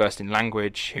who versed in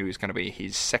language, who is going to be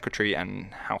his secretary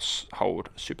and household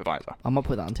supervisor. I might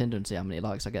put that on Tinder and see how many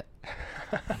likes I get.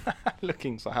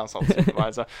 Looking for household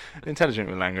supervisor, intelligent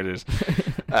with languages.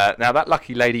 Now, that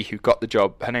lucky lady who got the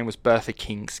job, her name was Bertha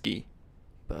Kinsky.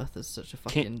 Bertha's such a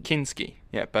fucking... Kinsky.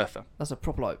 Yeah, Bertha. That's a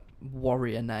proper, like,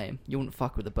 warrior name. You wouldn't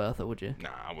fuck with a Bertha, would you? Nah,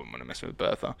 I wouldn't want to mess with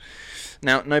Bertha.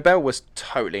 Now, Nobel was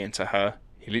totally into her.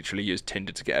 He literally used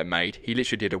Tinder to get her made. He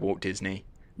literally did a Walt Disney.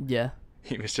 Yeah.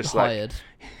 He was just Hired.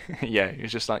 like... Yeah, he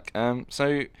was just like,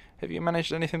 so, have you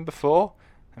managed anything before?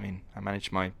 I mean, I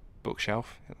managed my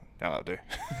bookshelf. Yeah, that'll do.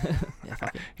 Yeah,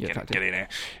 fuck it. You're Get attractive. in there.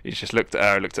 He's just looked at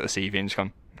her, looked at the CV and just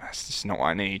gone, "That's just not what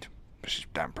I need. But she's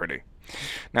damn pretty."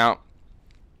 Now,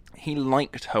 he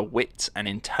liked her wit and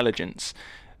intelligence,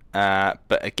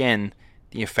 but again,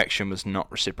 the affection was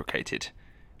not reciprocated.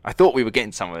 I thought we were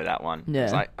getting somewhere with that one. Yeah.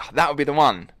 It's like, that would be the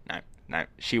one. No.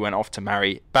 She went off to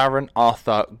marry Baron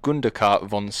Arthur Gundekar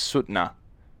von Suttner.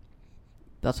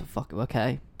 That's a fuck...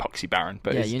 Okay. Poxy Baron.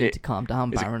 But Yeah, you need to calm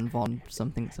down, is it- Baron von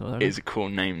something. It is a cool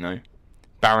name, though.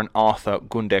 Baron Arthur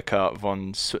Gundekar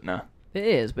von Suttner. It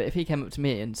is, but if he came up to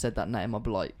me and said that name, I'd be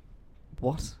like,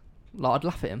 what? Like, I'd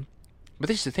laugh at him. But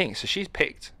this is the thing. So she's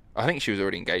picked. I think she was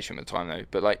already engaged at the time, though.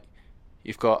 But, like,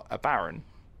 you've got a baron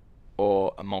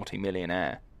or a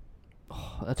multi-millionaire.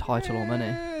 Oh, a title or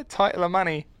money. Title or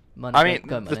money. Money. I mean,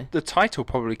 go money. the title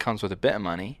probably comes with a bit of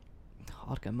money.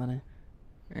 I'd go money.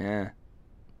 Yeah.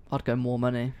 I'd go more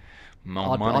money.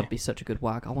 More money. I'd be such a good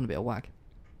wag. I want to be a wag.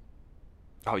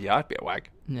 Oh, yeah, I'd be a wag.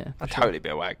 Yeah. I'd totally be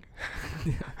a wag.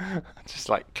 Just,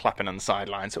 like, clapping on the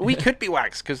sidelines. We could be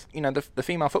wags because, the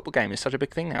female football game is such a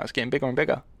big thing now. It's getting bigger and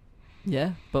bigger.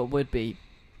 Yeah, but we'd be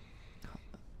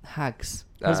hags.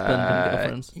 Husband and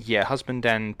girlfriends. Yeah, husband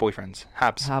and boyfriends.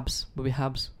 Habs. Habs. We'd be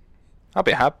habs. I'll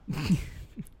be happy.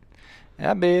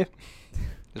 Happy.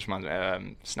 Just reminds me of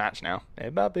Snatch now. Hey,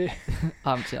 baby.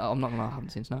 I haven't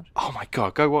seen Snatch. Oh my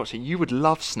god, go watch it. You would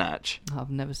love Snatch. I've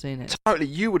never seen it. Totally,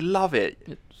 you would love it.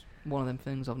 It's one of them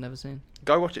things I've never seen.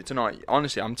 Go watch it tonight.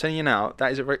 Honestly, I'm telling you now,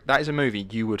 that is a movie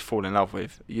you would fall in love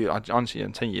with. Honestly,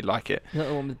 I'm telling you, you'd like it. Is that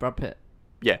the one with Brad Pitt?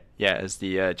 Yeah, as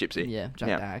the gypsy. Yeah,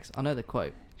 Jack Dags. I know the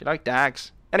quote. You like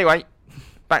Dags? Anyway,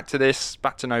 back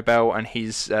to Nobel and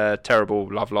his terrible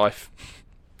love life.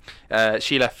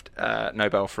 She left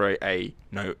Nobel for a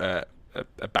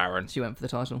baron. She went for the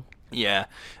title. Yeah,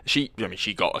 she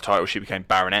got a title. She became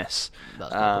Baroness.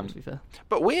 That's quite cool, to be fair.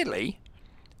 But weirdly,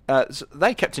 so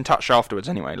they kept in touch afterwards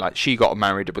anyway. Like, she got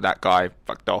married with that guy,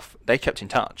 fucked off. They kept in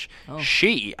touch. Oh.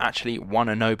 She actually won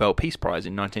a Nobel Peace Prize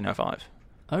in 1905.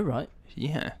 Oh, right.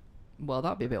 Yeah. Well,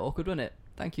 that'd be a bit awkward, wouldn't it?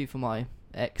 Thank you for my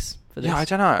ex for this. Yeah, I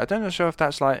don't know. I don't know sure if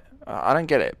that's like... I don't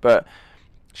get it, but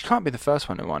she can't be the first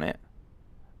one who won it.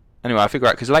 Anyway, I figure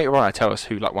out, because later on I tell us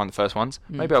who won the first ones.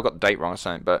 Maybe I got the date wrong or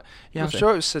something, but yeah, I'm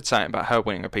sure it said something about her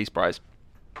winning a Peace Prize.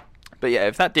 But yeah,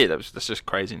 if that did, that's just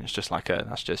crazy, and it's just like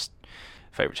that's just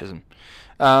favoritism.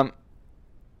 But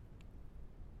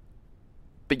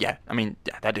yeah, I mean,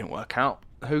 that didn't work out.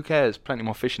 Who cares? Plenty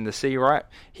more fish in the sea, right?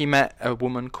 He met a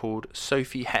woman called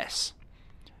Sophie Hess.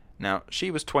 Now, she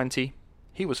was 20.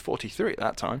 He was 43 at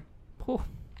that time. Oh.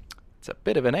 It's a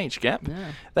bit of an age gap.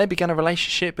 Yeah. They began a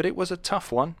relationship, but it was a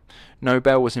tough one.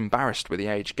 Nobel was embarrassed with the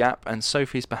age gap, and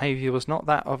Sophie's behaviour was not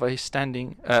that of the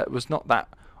standing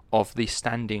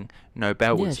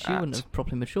Nobel was at. Yeah, she wouldn't have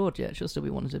properly matured yet. She'll still be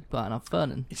wanting to buy enough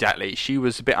Vernon. Exactly. She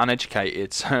was a bit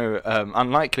uneducated, so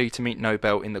unlikely to meet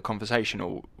Nobel in the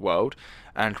conversational world,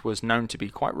 and was known to be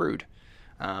quite rude.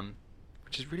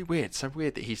 Which is really weird. So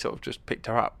weird that he sort of just picked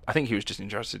her up. I think he was just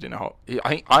interested in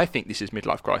I think this is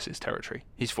midlife crisis territory.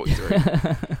 He's 43.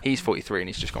 He's 43 and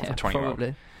he's just gone for a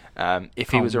 20-year-old. If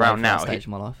he was around now, stage of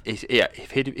my life.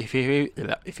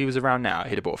 if he was around now,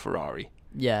 he'd have bought a Ferrari.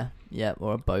 Yeah,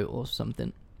 or a boat or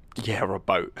something. Yeah, or a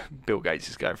boat. Bill Gates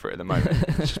is going for it at the moment.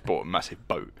 He's just bought a massive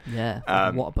boat.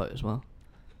 Yeah, what a boat as well.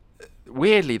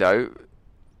 Weirdly though,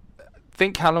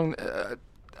 think how long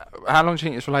do you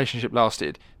think this relationship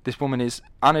lasted? This woman is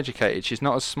uneducated, she's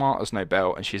not as smart as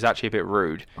Nobel, and she's actually a bit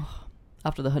rude.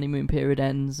 After the honeymoon period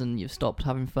ends and you've stopped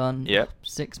having fun, Yep.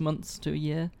 6 months to a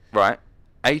year. Right.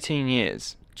 18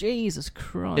 years. Jesus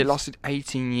Christ. It lasted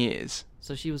 18 years.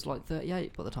 So she was like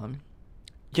 38 by the time.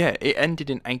 Yeah, it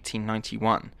ended in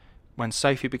 1891, when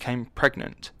Sophie became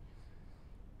pregnant.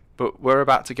 But we're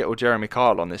about to get all Jeremy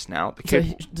Kyle on this now. The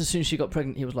kid... So as soon as she got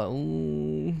pregnant, he was like,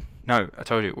 ooh. No, I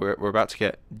told you, we're about to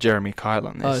get Jeremy Kyle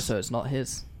on this. Oh, so it's not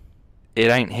his. It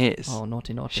ain't his. Oh,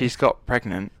 naughty. She's got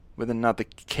pregnant with another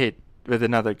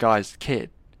guy's kid,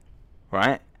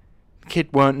 right? The kid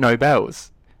weren't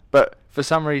Nobel's, but for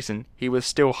some reason he was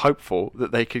still hopeful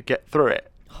that they could get through it.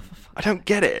 Oh, for fuck's I don't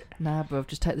get it. Nah, bro,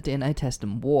 just take the DNA test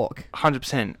and walk.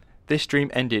 100%. This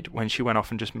dream ended when she went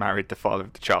off and just married the father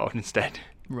of the child instead.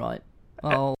 Right.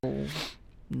 Oh,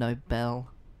 Nobel.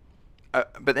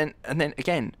 But then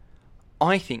again,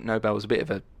 I think Nobel was a bit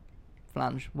of a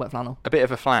Wet flannel. A bit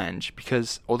of a flange,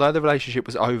 because although the relationship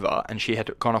was over and she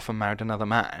had gone off and married another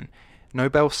man,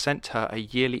 Nobel sent her a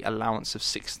yearly allowance of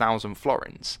 6,000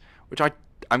 florins, which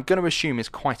I'm going to assume is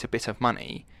quite a bit of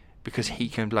money, because he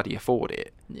can bloody afford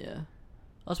it. Yeah.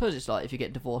 I suppose it's like if you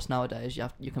get divorced nowadays,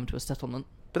 you come to a settlement.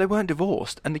 But they weren't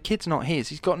divorced, and the kid's not his.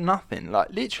 He's got nothing, like,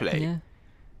 literally. Yeah.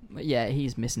 But yeah,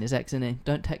 he's missing his ex, isn't he?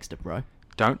 Don't text her, bro.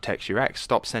 Don't text your ex.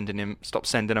 Stop sending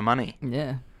her money.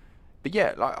 Yeah. But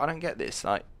yeah, like, I don't get this.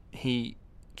 Like, he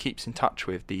keeps in touch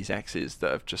with these exes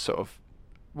that have just sort of...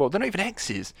 Well, they're not even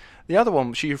exes. The other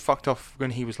one, she fucked off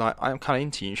when he was like, I'm kind of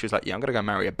into you. And she was like, yeah, I'm going to go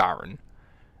marry a baron.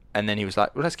 And then he was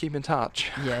like, well, let's keep in touch.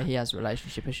 Yeah, he has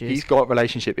relationship issues. He's got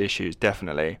relationship issues,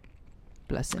 definitely.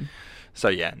 Bless him. So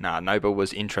yeah, Nobel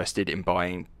was interested in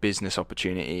buying business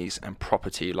opportunities and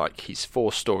property like his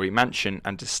 4-story mansion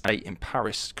and estate in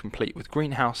Paris, complete with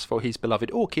greenhouse for his beloved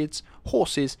orchids,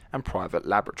 horses and private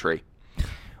laboratory.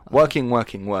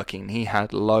 Working, he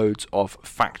had loads of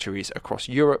factories across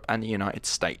Europe and the United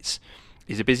States.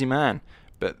 He's a busy man,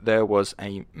 but he was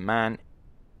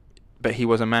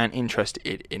a man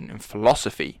interested in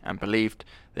philosophy and believed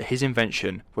that his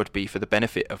invention would be for the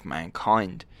benefit of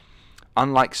mankind.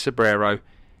 Unlike Cebrero,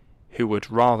 who would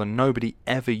rather nobody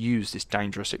ever use this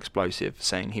dangerous explosive,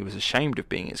 saying he was ashamed of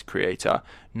being its creator,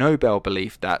 Nobel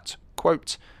believed that,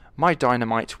 quote, my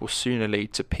dynamite will sooner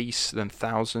lead to peace than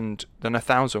a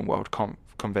thousand world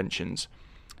conventions.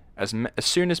 As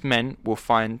soon as men will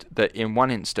find that in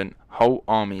one instant whole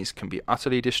armies can be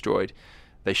utterly destroyed,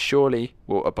 they surely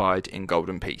will abide in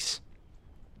golden peace.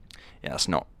 Yeah, that's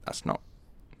not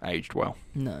aged well.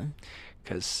 No.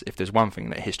 Because if there's one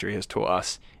thing that history has taught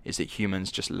us, is that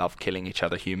humans just love killing each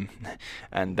other,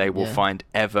 and they will find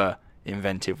ever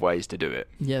inventive ways to do it.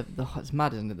 Yeah, it's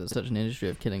mad, isn't it? There's such an industry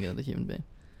of killing another human being.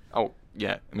 Oh,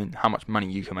 yeah. I mean, how much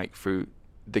money you can make through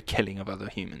the killing of other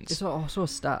humans. I saw a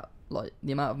stat, like,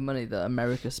 the amount of money that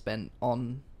America spent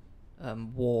on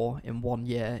war in 1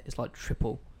 year is, like,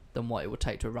 triple than what it would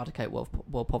take to eradicate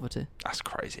world poverty. That's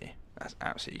crazy. That's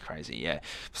absolutely crazy, yeah.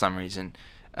 For some reason,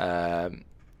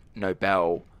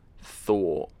 Nobel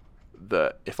thought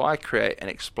that if I create an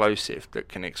explosive that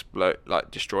can explode, like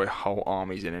destroy whole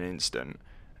armies in an instant,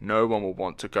 no one will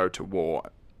want to go to war,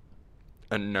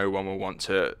 and no one will want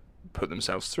to put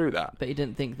themselves through that. But he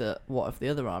didn't think that, what if the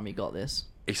other army got this?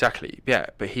 Exactly, yeah.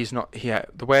 But he's not. Yeah,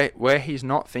 the way where he's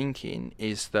not thinking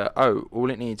is that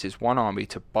all it needs is one army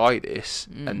to buy this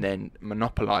and then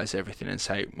monopolize everything and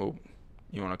say, well,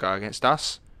 you want to go against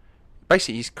us?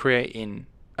 Basically, he's creating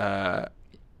an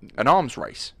arms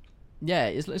race. Yeah,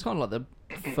 it's kind of like the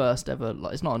first ever,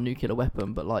 like, it's not a nuclear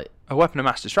weapon, but like a weapon of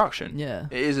mass destruction. Yeah,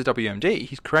 it is a WMD.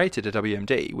 He's created a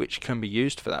WMD which can be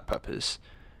used for that purpose,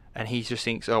 and he just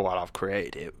thinks, oh well, I've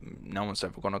created it. No one's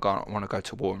ever going to want to go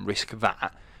to war and risk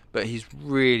that. But he's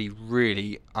really,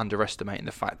 really underestimating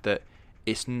the fact that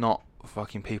it's not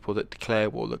fucking people that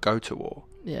declare war that go to war.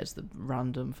 Yeah, it's the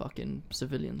random fucking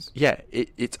civilians. Yeah,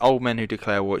 it's old men who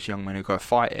declare war. It's young men who go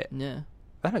fight it. Yeah,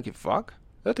 they don't give a fuck.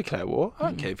 They'll declare war. I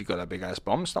don't care if you got that big ass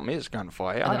bomb. It's not me that's going to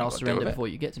fight it. And then I'll surrender before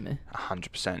you get to me.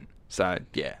 100%. So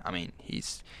yeah, I mean,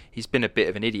 he's been a bit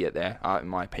of an idiot there, in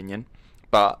my opinion.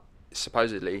 But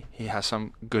supposedly he has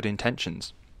some good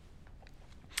intentions.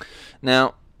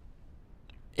 Now,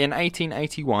 in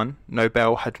 1881,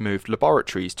 Nobel had moved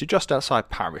laboratories to just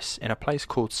outside Paris in a place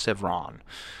called Sevran,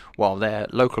 while there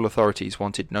local authorities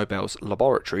wanted Nobel's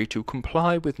laboratory to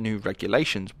comply with new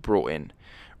regulations brought in.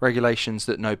 Regulations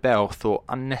that Nobel thought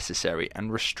unnecessary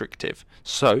and restrictive,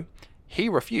 so he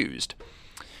refused.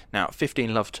 Now,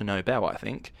 15 love to Nobel, I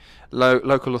think.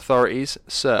 Local authorities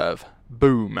serve,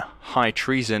 boom, high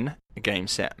treason, game,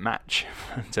 set, match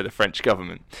to the French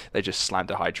government. They just slammed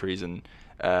a high treason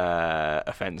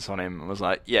offence on him and was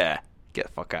like, yeah, get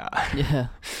the fuck out. Yeah.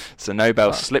 So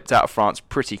Nobel slipped out of France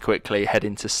pretty quickly,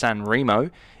 heading to San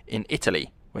Remo in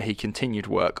Italy, where he continued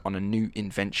work on a new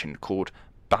invention called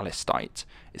ballistite.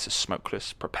 It's a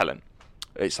smokeless propellant.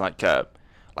 It's like a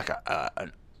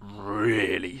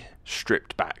really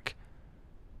stripped back,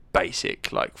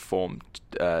 basic, like formed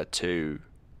to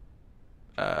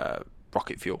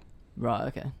rocket fuel. Right.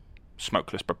 Okay.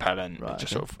 Smokeless propellant. Right,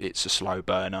 just okay. sort of, it's a slow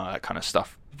burner, that kind of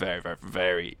stuff. Very, very,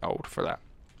 very old for that.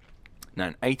 Now,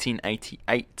 in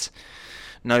 1888,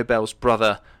 Nobel's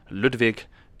brother Ludwig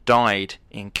died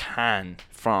in Caen,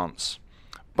 France.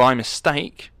 By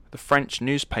mistake, the French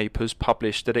newspapers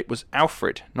published that it was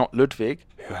Alfred, not Ludwig,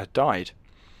 who had died.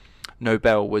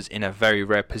 Nobel was in a very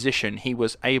rare position. He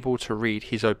was able to read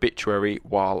his obituary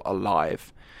while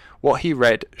alive. What he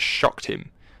read shocked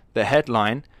him. The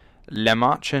headline, Le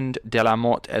Marchand de la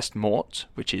Mort est mort,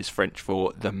 which is French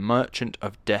for The Merchant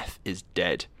of Death is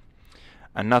dead.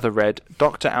 Another read,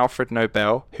 Dr. Alfred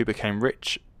Nobel, who became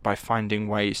rich by finding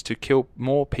ways to kill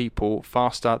more people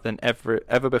faster than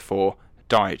ever before,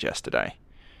 died yesterday.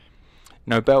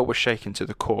 Nobel was shaken to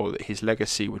the core that his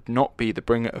legacy would not be the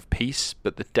bringer of peace,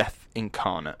 but the death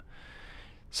incarnate.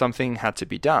 Something had to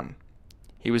be done.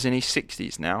 He was in his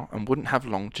 60s now, and wouldn't have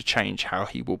long to change how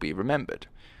he will be remembered.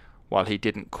 While he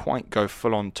didn't quite go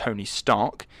full-on Tony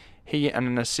Stark, he and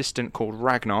an assistant called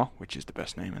Ragnar, which is the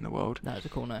best name in the world, That's a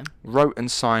cool name, wrote and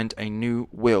signed a new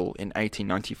will in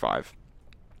 1895.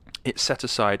 It set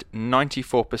aside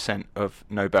 94% of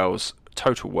Nobel's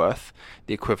total worth,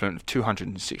 the equivalent of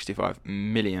 $265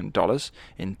 million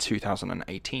in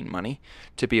 2018 money,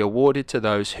 to be awarded to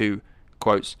those who,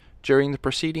 quotes, during the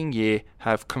preceding year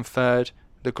have conferred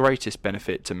the greatest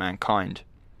benefit to mankind.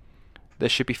 There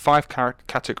should be 5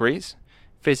 categories: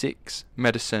 physics,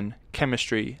 medicine,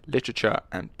 chemistry, literature,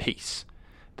 and peace.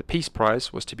 The Peace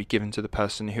Prize was to be given to the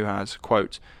person who has,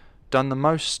 quote, done the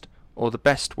most or the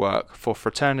best work for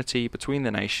fraternity between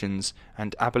the nations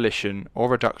and abolition or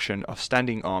reduction of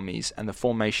standing armies and the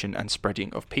formation and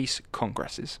spreading of peace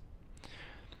congresses.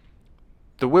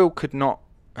 The will could not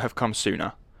have come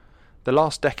sooner. The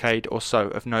last decade or so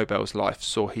of Nobel's life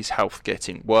saw his health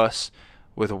getting worse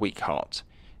with a weak heart.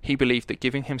 He believed that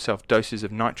giving himself doses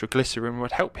of nitroglycerin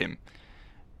would help him,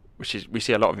 which is, we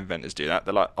see a lot of inventors do that.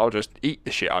 They're like, I'll just eat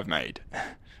the shit I've made.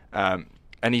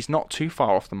 And he's not too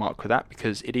far off the mark with that,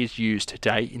 because it is used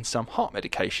today in some heart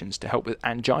medications to help with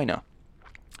angina.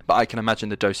 But I can imagine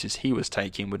the doses he was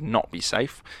taking would not be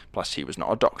safe, plus he was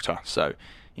not a doctor, so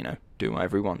do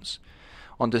whatever he wants.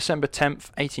 On December 10th,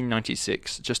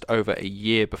 1896, just over a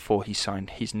year before he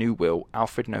signed his new will,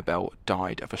 Alfred Nobel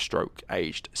died of a stroke,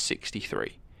 aged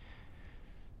 63.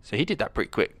 So he did that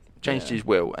pretty quick. Changed his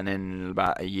will, and then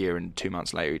about a year and 2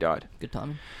 months later, he died. Good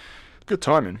timing. Good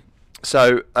timing.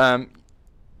 So,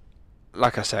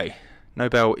 like I say,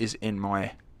 Nobel is in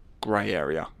my grey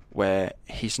area, where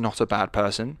he's not a bad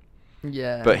person,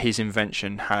 but his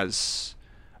invention has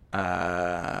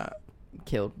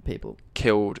killed people.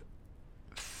 Killed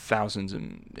thousands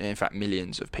and, in fact,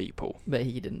 millions of people. But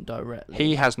he didn't directly.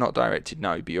 He has not directed,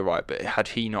 no, but you're right. But had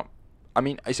he not, I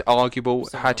mean, it's arguable.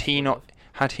 Had he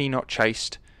not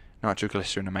chased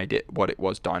nitroglycerin and made it what it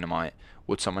was, dynamite,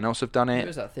 would someone else have done it? There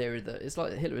is that theory that it's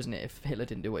like Hitler, isn't it? If Hitler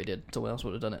didn't do what he did, someone else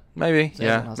would have done it. Maybe, so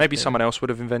yeah. Maybe someone else would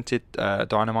have invented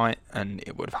dynamite, and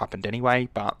it would have happened anyway.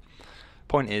 But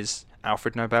point is,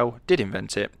 Alfred Nobel did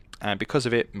invent it, and because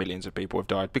of it, millions of people have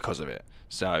died because of it.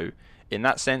 So, in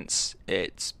that sense,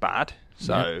 it's bad.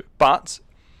 So, but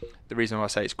the reason why I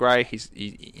say it's grey,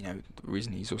 the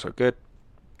reason he's also good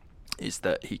is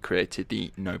that he created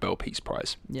the Nobel Peace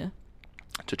Prize. Yeah.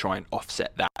 To try and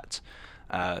offset that.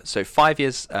 So 5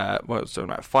 years,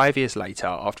 5 years later,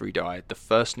 after he died, the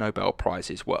first Nobel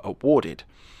Prizes were awarded.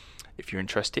 If you're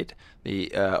interested,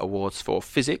 the awards for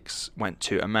physics went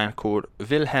to a man called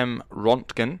Wilhelm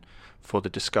Röntgen for the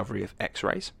discovery of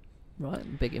X-rays.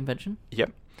 Right, big invention.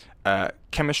 Yep.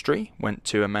 Chemistry went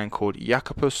to a man called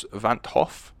Jacobus van 't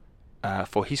Hoff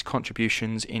for his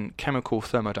contributions in chemical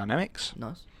thermodynamics.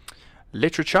 Nice.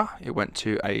 Literature, it went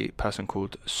to a person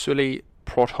called Sully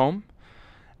Prodholm.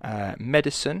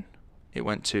 Medicine, it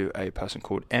went to a person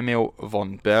called Emil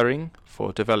von Behring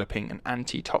for developing an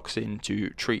antitoxin to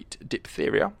treat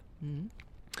diphtheria. Mm-hmm.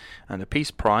 And the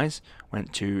Peace Prize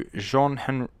went to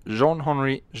Jean-Henri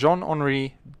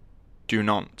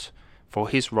Dunant for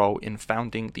his role in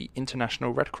founding the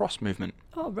International Red Cross movement.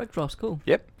 Oh, Red Cross, cool.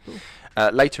 Yep.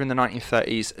 Cool. Later in the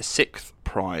 1930s, a sixth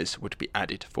prize would be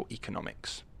added for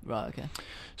economics. Right, okay.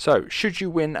 So, should you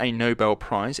win a Nobel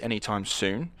Prize anytime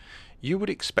soon, you would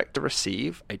expect to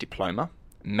receive a diploma,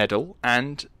 medal,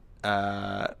 and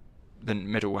the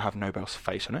medal will have Nobel's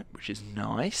face on it, which is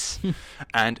nice,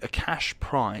 and a cash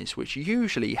prize, which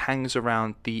usually hangs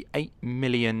around the 8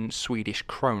 million Swedish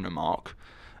krona mark,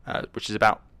 which is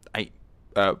about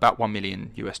 $1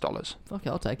 million US. Okay,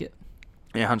 I'll take it.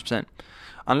 Yeah, 100%.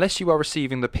 Unless you are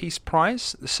receiving the Peace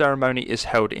Prize, the ceremony is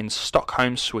held in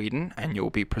Stockholm, Sweden, and you'll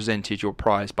be presented your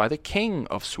prize by the King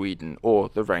of Sweden, or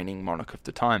the reigning monarch of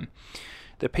the time.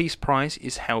 The Peace Prize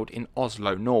is held in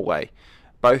Oslo, Norway.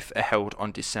 Both are held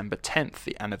on December 10th,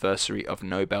 the anniversary of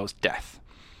Nobel's death.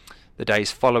 The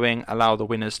days following allow the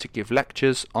winners to give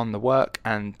lectures on the work,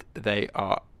 and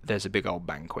there's a big old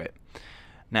banquet.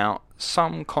 Now,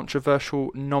 some controversial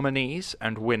nominees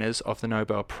and winners of the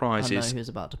Nobel Prizes I know who's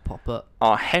about to pop up.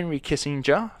 Are Henry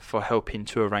Kissinger for helping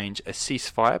to arrange a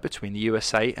ceasefire between the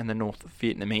USA and the North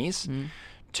Vietnamese. Mm.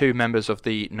 2 members of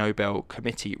the Nobel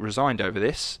Committee resigned over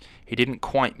this. He didn't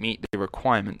quite meet the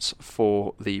requirements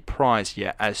for the prize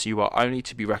yet, as you are only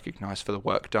to be recognised for the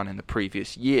work done in the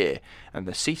previous year, and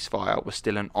the ceasefire was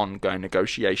still an ongoing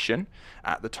negotiation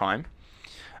at the time.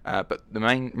 But the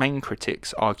main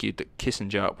critics argued that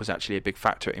Kissinger was actually a big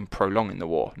factor in prolonging the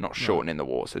war, not shortening the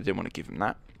war, so they didn't want to give him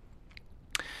that.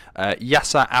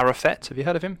 Yasser Arafat, have you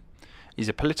heard of him? He's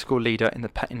a political leader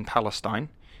in Palestine.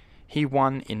 He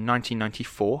won in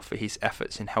 1994 for his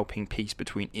efforts in helping peace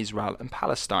between Israel and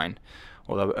Palestine,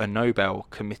 although a Nobel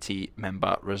Committee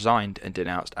member resigned and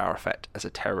denounced Arafat as a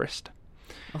terrorist.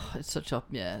 Oh, it's such a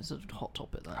hot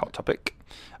topic. Hot topic.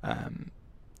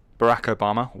 Barack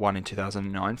Obama won in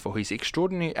 2009 for his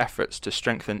extraordinary efforts to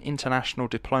strengthen international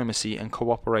diplomacy and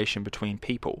cooperation between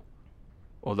people.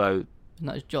 Although... Isn't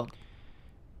that his job?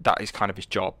 That is kind of his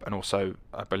job, and also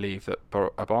I believe that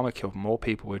Obama killed more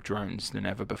people with drones than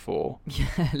ever before.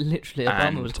 Yeah, literally,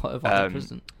 Obama was quite a violent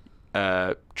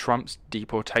president. Trump's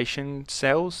deportation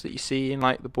cells that you see in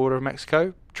like the border of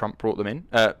Mexico, Obama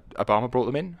brought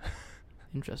them in.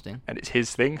 Interesting. And it's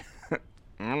his thing.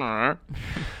 But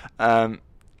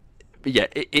yeah,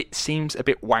 it seems a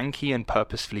bit wanky and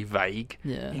purposefully vague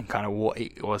in kind of what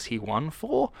it was he won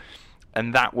for.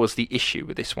 And that was the issue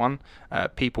with this one.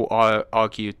 People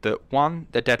argued that, 1,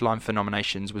 the deadline for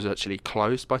nominations was actually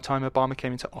closed by the time Obama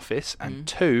came into office, and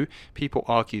 2, people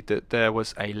argued that there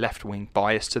was a left-wing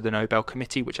bias to the Nobel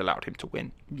Committee, which allowed him to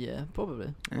win. Yeah,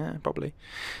 probably. Yeah, probably.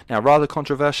 Now, rather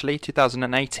controversially,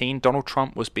 2018, Donald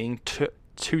Trump was being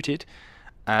touted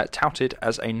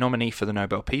as a nominee for the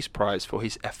Nobel Peace Prize for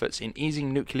his efforts in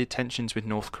easing nuclear tensions with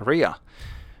North Korea.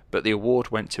 But the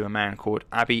award went to a man called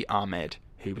Abiy Ahmed,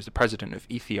 who was the president of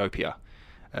Ethiopia.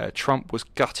 Trump was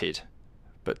gutted,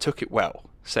 but took it well,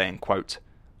 saying, quote,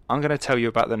 "I'm going to tell you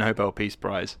about the Nobel Peace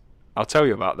Prize. I'll tell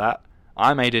you about that.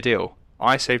 I made a deal.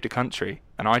 I saved a country,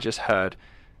 and I just heard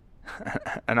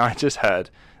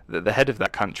that the head of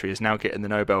that country is now getting the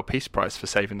Nobel Peace Prize for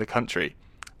saving the country.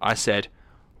 I said,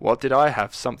 what did I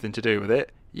have something to do with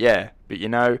it? Yeah, but you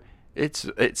know,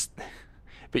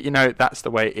 but you know, that's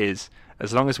the way it is.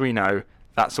 As long as we know,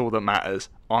 that's all that matters.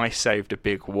 I saved a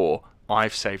big war.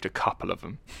 I've saved a couple of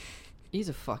them." He's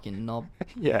a fucking knob.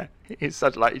 Yeah, he's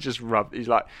such like, he's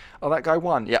like, oh, that guy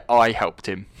won. Yeah, I helped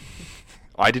him.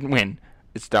 I didn't win.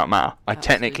 It don't matter. I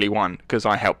technically won because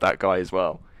I helped that guy as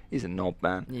well. He's a knob,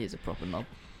 man. He is a proper knob.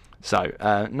 So,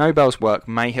 Nobel's work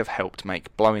may have helped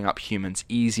make blowing up humans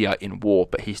easier in war,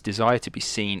 but his desire to be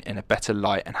seen in a better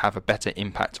light and have a better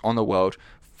impact on the world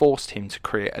forced him to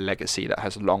create a legacy that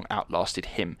has long outlasted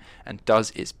him and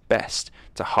does its best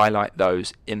to highlight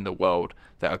those in the world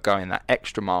that are going that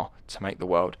extra mile to make the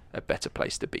world a better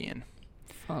place to be in.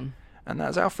 Fun. And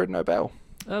that's Alfred Nobel.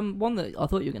 One that I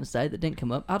thought you were going to say that didn't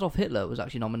come up. Adolf Hitler was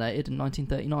actually nominated in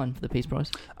 1939 for the Peace Prize.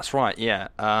 That's right, yeah.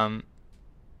 I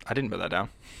didn't put that down.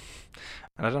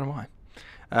 And I don't know why.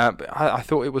 But I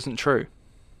thought it wasn't true.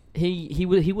 He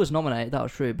was nominated, that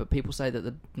was true, but people say that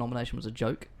the nomination was a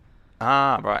joke.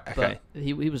 Ah, right, okay. But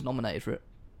he was nominated for it.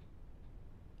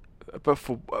 But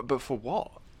for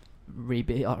what?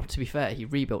 To be fair, he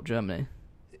rebuilt Germany.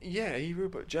 Yeah, he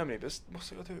rebuilt Germany, but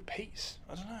what's it got to do with peace?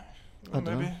 I don't know. I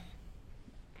don't know.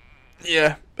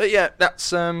 Yeah, but yeah,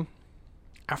 that's Alfred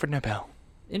Nobel.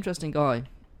 Interesting guy.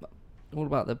 More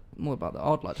about the.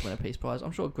 I'd like to win a Peace Prize.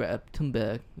 I'm sure Greta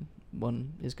Thunberg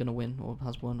is going to win or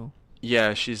has won. Or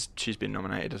yeah, she's been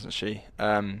nominated, hasn't she?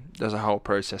 There's a whole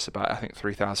process about, I think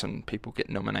 3,000 people get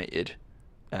nominated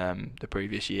the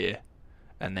previous year,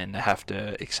 and then they have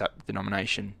to accept the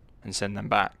nomination and send them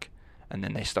back, and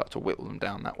then they start to whittle them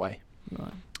down that way,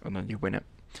 right? And then you win it.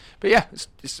 But yeah,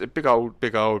 it's a big old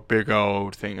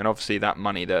thing, and obviously that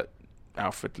money that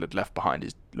Alfred had left behind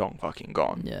is long fucking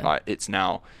gone. Yeah. Like, it's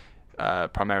now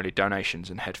primarily donations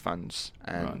and hedge funds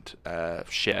and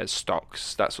shares,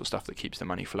 stocks, that sort of stuff that keeps the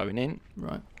money flowing in.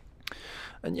 Right.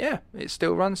 And yeah, it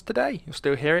still runs today. You'll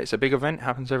still hear it. It's a big event.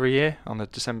 Happens every year on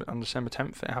December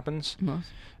 10th. It happens. Nice.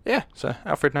 Yeah. So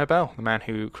Alfred Nobel, the man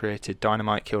who created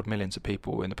dynamite, killed millions of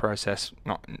people in the process,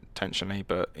 not intentionally,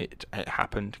 but it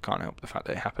happened. Can't help the fact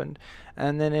that it happened.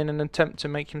 And then, in an attempt to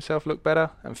make himself look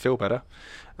better and feel better,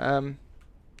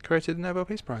 created the Nobel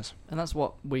Peace Prize. And that's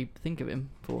what we think of him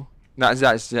for. That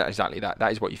is exactly that.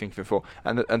 That is what you think of it for.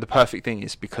 And the perfect thing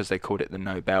is, because they called it the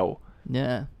Nobel.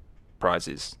 Yeah.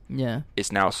 Prizes. Yeah.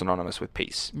 It's now synonymous with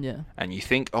peace. Yeah. And you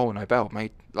think, oh, Nobel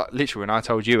made, like, literally when I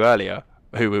told you earlier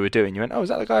who we were doing, you went, oh, is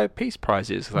that the guy who Peace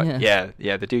Prizes? Like, yeah,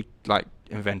 the dude like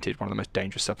invented one of the most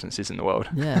dangerous substances in the world.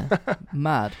 Yeah.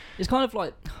 Mad. It's kind of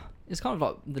like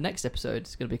the next episode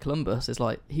is going to be Columbus. It's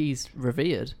like he's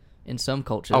revered in some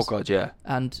cultures. Oh god, yeah.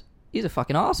 And he's a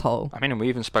fucking asshole. I mean, and we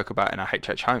even spoke about in our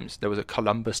H.H. Holmes, there was a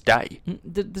Columbus Day.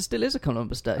 There still is a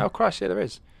Columbus Day. Oh Christ, yeah, there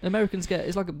is. Americans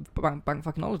it's like a bank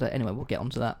fucking holiday. Anyway, we'll get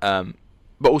onto that.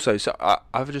 But also, so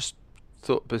I've just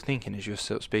been thinking as you were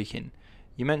sort of speaking,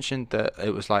 you mentioned that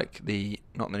it was like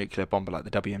not the nuclear bomb, but like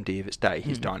the WMD of its day,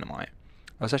 his dynamite.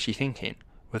 I was actually thinking,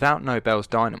 without Nobel's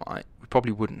dynamite, we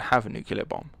probably wouldn't have a nuclear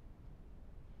bomb.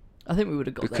 I think we would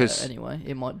have got there anyway.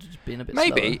 It might have just been a bit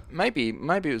slower. Maybe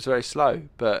it was very slow,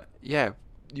 but yeah,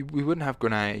 we wouldn't have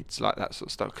grenades like that sort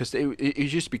of stuff, because it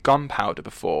used to be gunpowder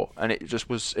before, and it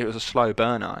was a slow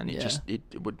burner, and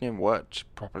it wouldn't even work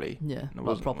properly. Yeah,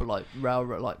 like proper like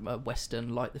railroad, like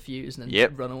Western, light the fuse and then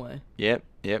Yep. run away. Yep.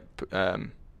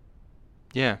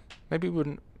 Yeah, maybe we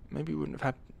wouldn't have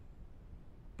had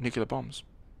nuclear bombs.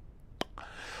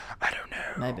 I don't know.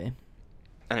 Maybe.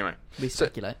 Anyway, we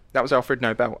speculate. That was Alfred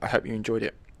Nobel. I hope you enjoyed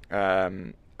it.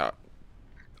 I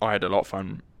had a lot of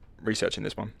fun researching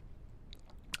this one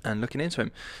and looking into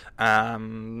him.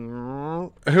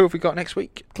 Who have we got next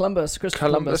week? Christopher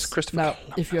Columbus. Now,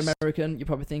 Columbus. if you're American, you're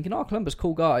probably thinking, oh, Columbus,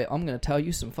 cool guy. I'm going to tell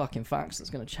you some fucking facts that's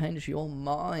going to change your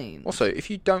mind. Also, if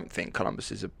you don't think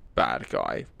Columbus is a bad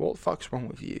guy, what the fuck's wrong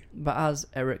with you? But as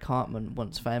Eric Hartman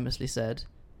once famously said,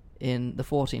 in the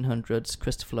 1400s,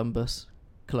 Christopher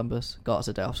Columbus got us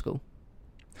a day off school.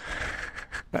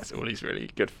 That's all he's really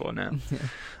good for now.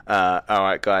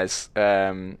 Alright guys,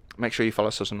 make sure you follow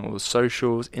us on all the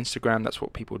socials. Instagram, that's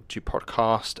what people do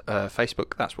podcast.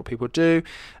 Facebook, that's what people do.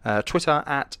 Twitter,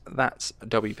 that's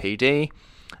WPD.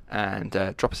 And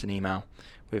drop us an email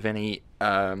with any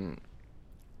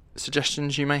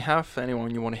suggestions you may have,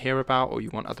 anyone you want to hear about or you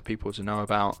want other people to know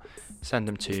about, send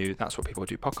them to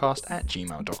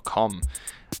that'swhatpeopledopodcast@gmail.com.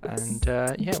 And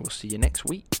we'll see you next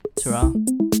week. Ta-ra.